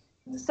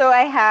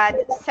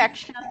had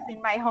sections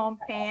in my home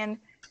pen.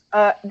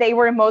 They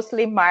were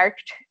mostly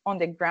marked on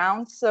the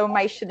ground, so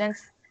my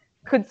students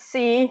could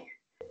see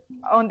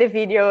on the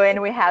video,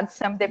 and we had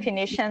some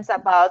definitions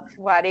about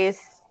what is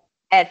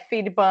at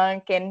feed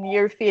bunk and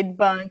near feed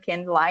bunk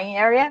and lying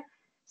area.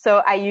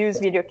 So I use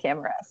video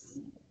cameras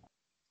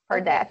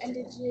for that. And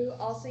did you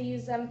also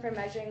use them for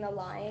measuring the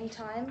lying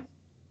time?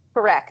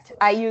 Correct.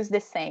 I use the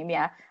same,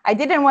 yeah. I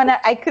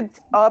could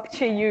opt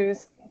to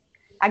use,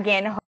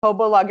 again,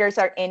 hobo loggers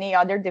or any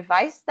other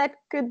device that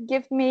could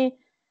give me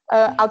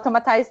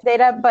automatized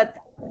data, but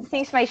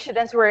since my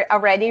students were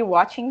already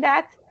watching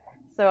that,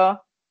 so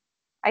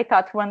I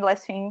thought one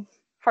less thing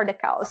for the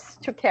cows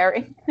to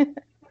carry.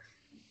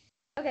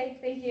 Okay,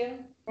 thank you.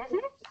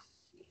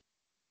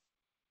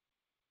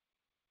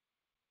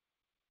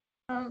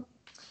 All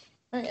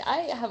right, I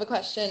have a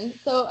question.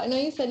 So I know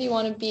you said you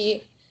want to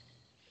be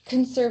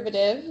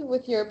conservative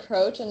with your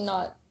approach and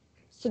not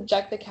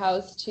subject the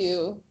cows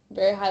to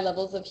very high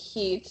levels of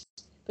heat,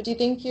 but do you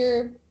think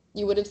you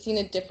would have seen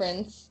a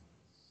difference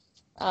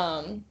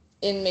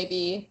in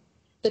maybe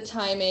the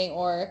timing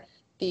or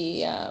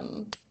the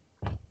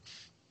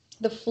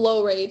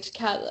flow rate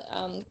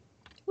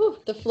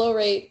the flow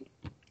rate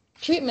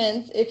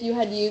treatments if you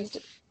had used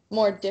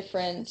more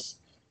different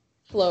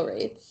flow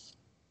rates?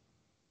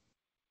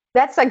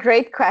 That's a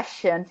great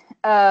question.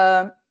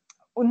 I'm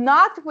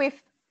not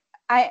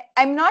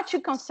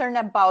too concerned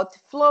about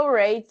flow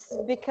rates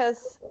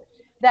because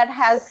that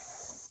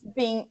has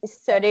been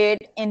studied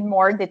in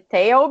more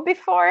detail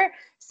before.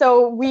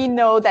 So we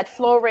know that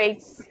flow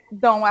rates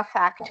don't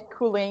affect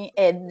cooling,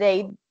 and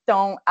they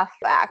don't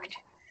affect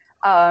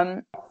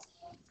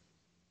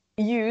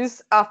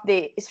use of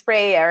the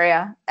spray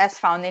area as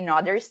found in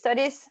other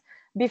studies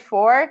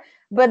before.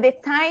 But the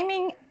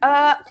timing,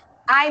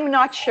 I'm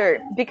not sure,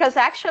 because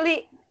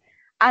actually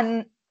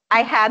I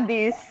had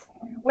this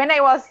when I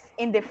was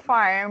in the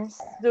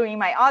farms doing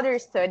my other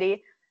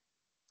study.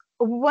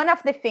 one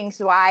of the things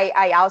why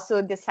I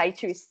also decided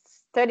to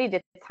study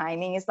the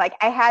timing is like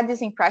I had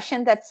this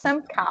impression that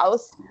some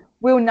cows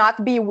will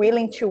not be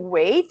willing to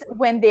wait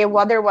when the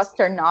water was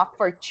turned off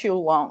for too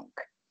long.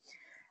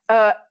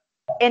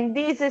 And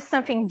this is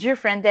something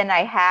different than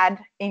I had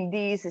in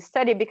this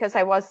study because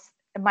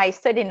my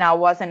study now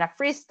was in a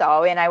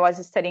freestyle and I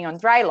was studying on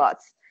dry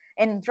lots.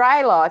 And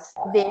dry lots,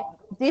 the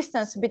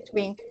distance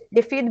between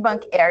the feed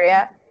bank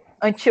area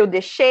until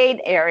the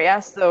shade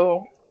area,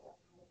 so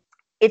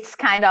it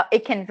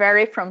can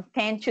vary from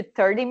 10 to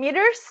 30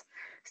 meters.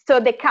 So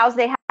the cows,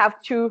 they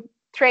have to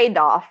trade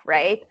off,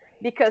 right?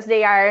 Because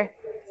they are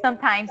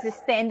sometimes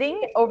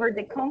standing over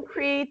the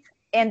concrete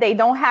and they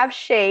don't have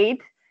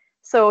shade.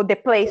 So the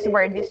place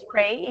where the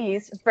spray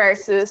is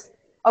versus,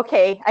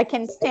 okay, I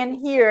can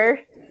stand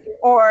here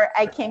or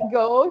I can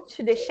go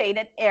to the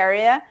shaded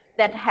area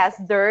that has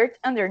dirt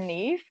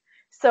underneath.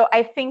 So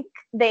I think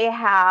they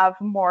have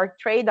more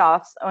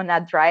trade-offs on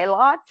a dry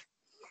lot.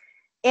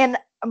 And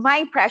my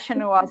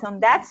impression was on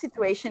that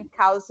situation,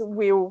 cows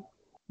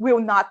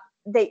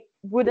they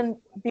wouldn't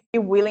be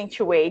willing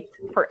to wait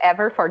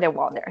forever for the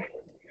water.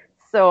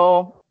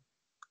 So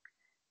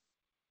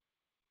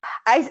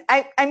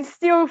I'm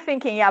still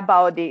thinking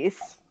about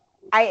this.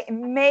 I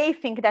may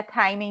think that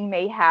timing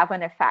may have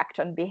an effect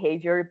on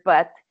behavior,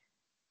 but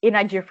in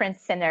a different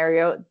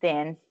scenario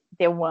than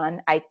the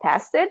one I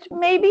tested,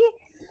 maybe.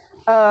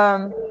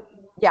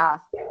 Yeah.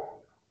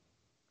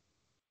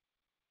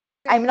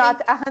 I'm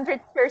not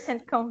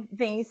 100%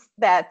 convinced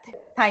that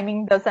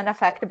timing doesn't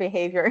affect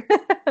behavior.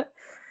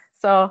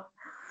 So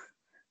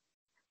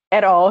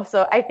at all.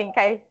 So I think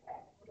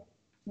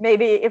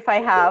maybe if I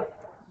have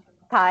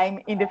time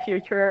in the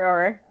future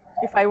or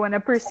if I want to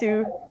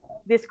pursue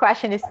this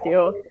question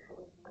still,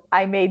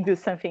 I may do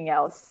something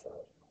else.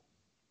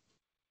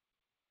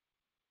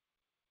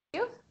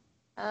 Thank you.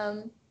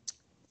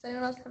 Does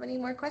anyone else have any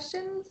more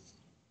questions?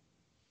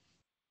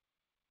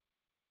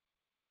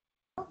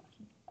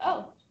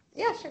 Oh,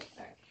 yeah, sure.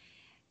 Sorry.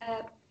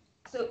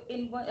 So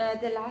in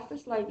the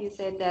last slide, you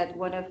said that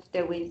one of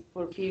the ways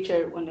for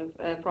future,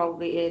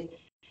 probably is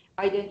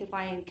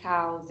identifying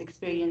cows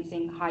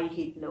experiencing high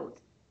heat load.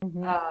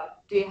 Mm-hmm.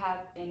 Do you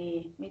have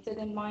any method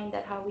in mind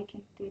that how we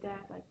can do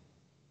that?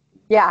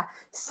 Yeah.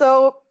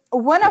 So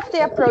one of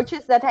the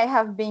approaches that I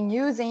have been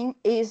using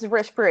is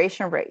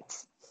respiration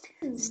rates.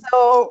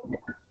 So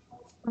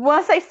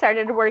once I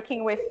started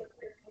working with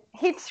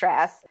heat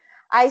stress,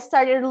 I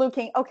started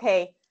looking,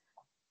 okay,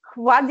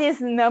 what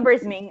these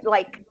numbers mean.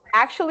 Like,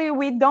 actually,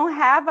 we don't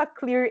have a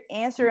clear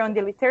answer on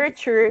the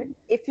literature.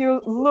 If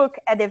you look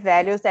at the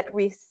values that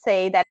we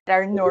say that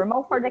are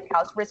normal for the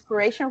cows,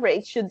 respiration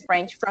rates should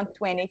range from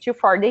 20 to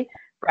 40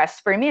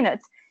 breaths per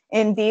minute.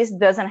 And this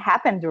doesn't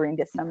happen during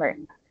the summer.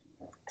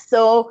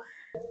 So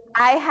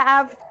I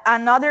have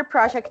another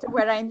project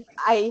where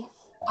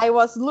I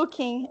was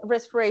looking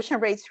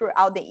respiration rates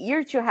throughout the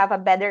year to have a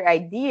better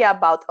idea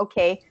about,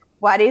 okay,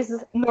 what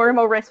is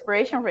normal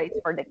respiration rates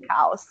for the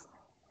cows?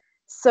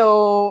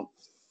 So,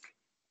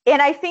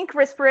 and I think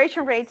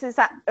respiration rates is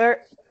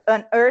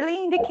an early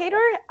indicator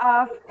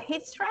of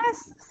heat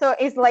stress. So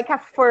it's like a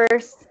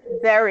first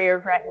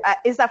barrier, right?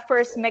 It's a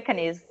first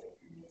mechanism.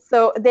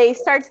 So they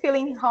start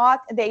feeling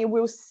hot, they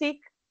will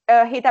seek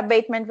heat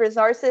abatement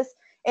resources.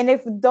 And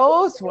if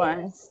those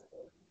ones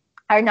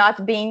are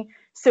not being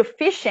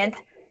sufficient,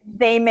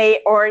 they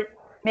may, or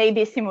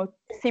maybe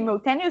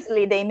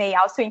simultaneously, they may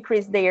also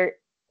increase their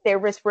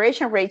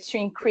respiration rates to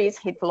increase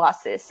heat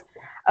losses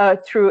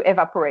through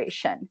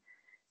evaporation.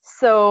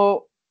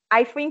 So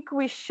I think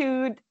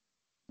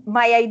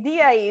my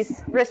idea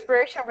is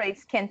respiration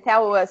rates can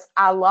tell us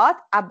a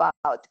lot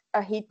about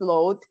a heat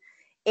load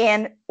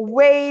and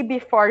way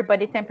before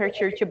body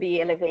temperature to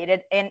be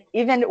elevated and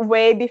even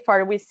way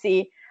before we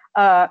see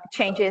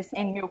changes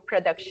in milk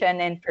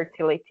production and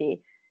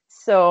fertility.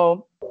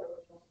 So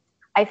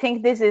I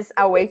think this is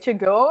a way to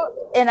go.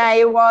 And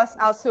I was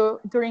also,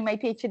 during my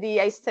PhD,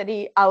 I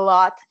studied a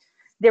lot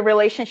the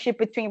relationship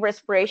between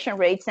respiration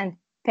rates and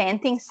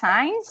panting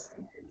signs.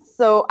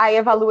 So I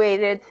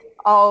evaluated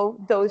all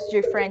those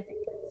different,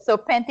 so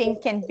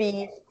panting can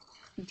be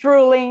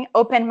drooling,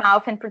 open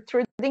mouth, and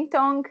protruding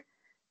tongue.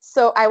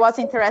 So I was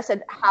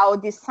interested how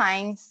these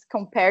signs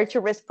compare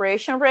to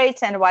respiration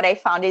rates. And what I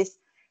found is,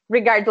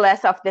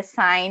 regardless of the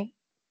sign,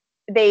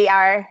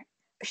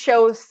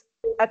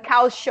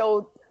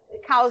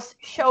 cows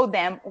show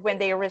them when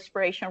their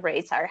respiration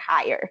rates are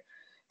higher.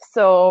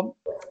 So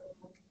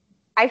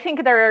I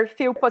think there are a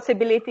few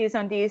possibilities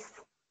on this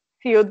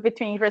field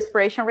between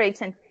respiration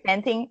rates and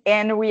panting,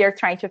 and we are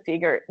trying to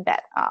figure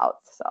that out.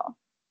 So,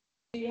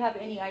 do you have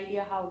any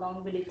idea how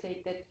long will it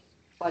take that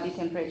body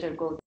temperature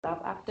goes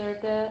up after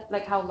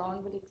how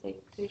long will it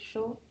take to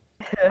show?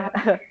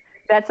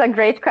 That's a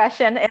great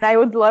question, and I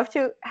would love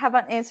to have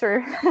an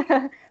answer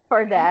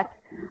for that.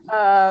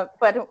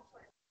 But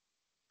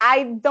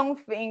I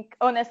don't think,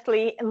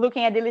 honestly,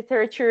 looking at the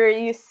literature,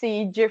 you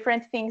see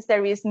different things.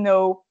 There is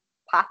no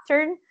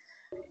pattern.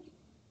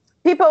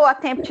 People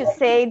attempt to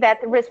say that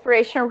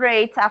respiration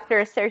rates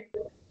after a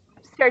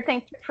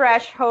certain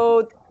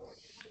threshold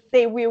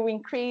they will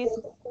increase.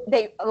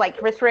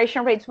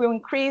 Respiration rates will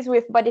increase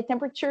with body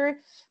temperature,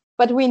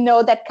 but we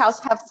know that cows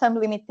have some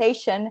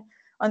limitation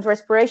on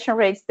respiration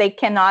rates. They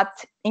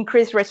cannot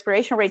increase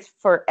respiration rates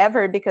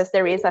forever because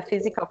there is a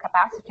physical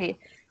capacity.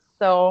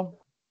 So,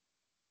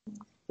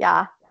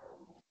 yeah,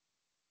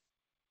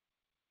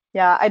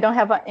 I don't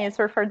have an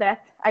answer for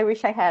that. I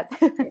wish I had.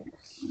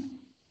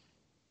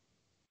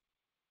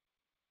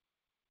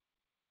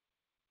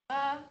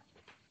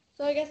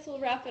 So I guess we'll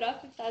wrap it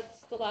up if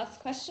that's the last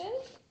question.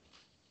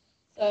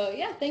 So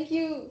yeah, thank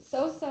you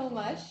so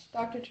much,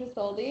 Dr.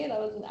 Tresoldi. That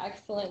was an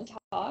excellent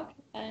talk,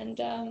 and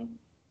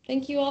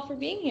thank you all for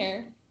being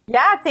here.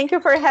 Yeah, thank you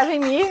for having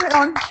me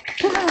on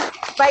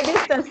by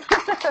distance.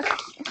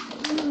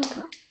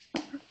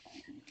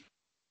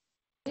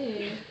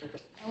 Hey,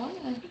 I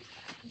wanna.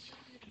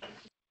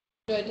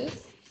 Do I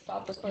just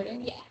stop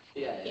recording? Yeah.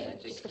 Yeah.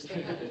 Just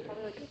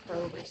probably like a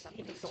probe or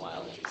something. Takes a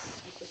while.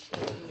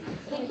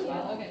 Thank you.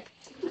 Okay.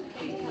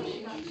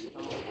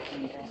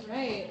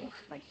 Right.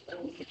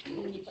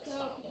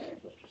 So.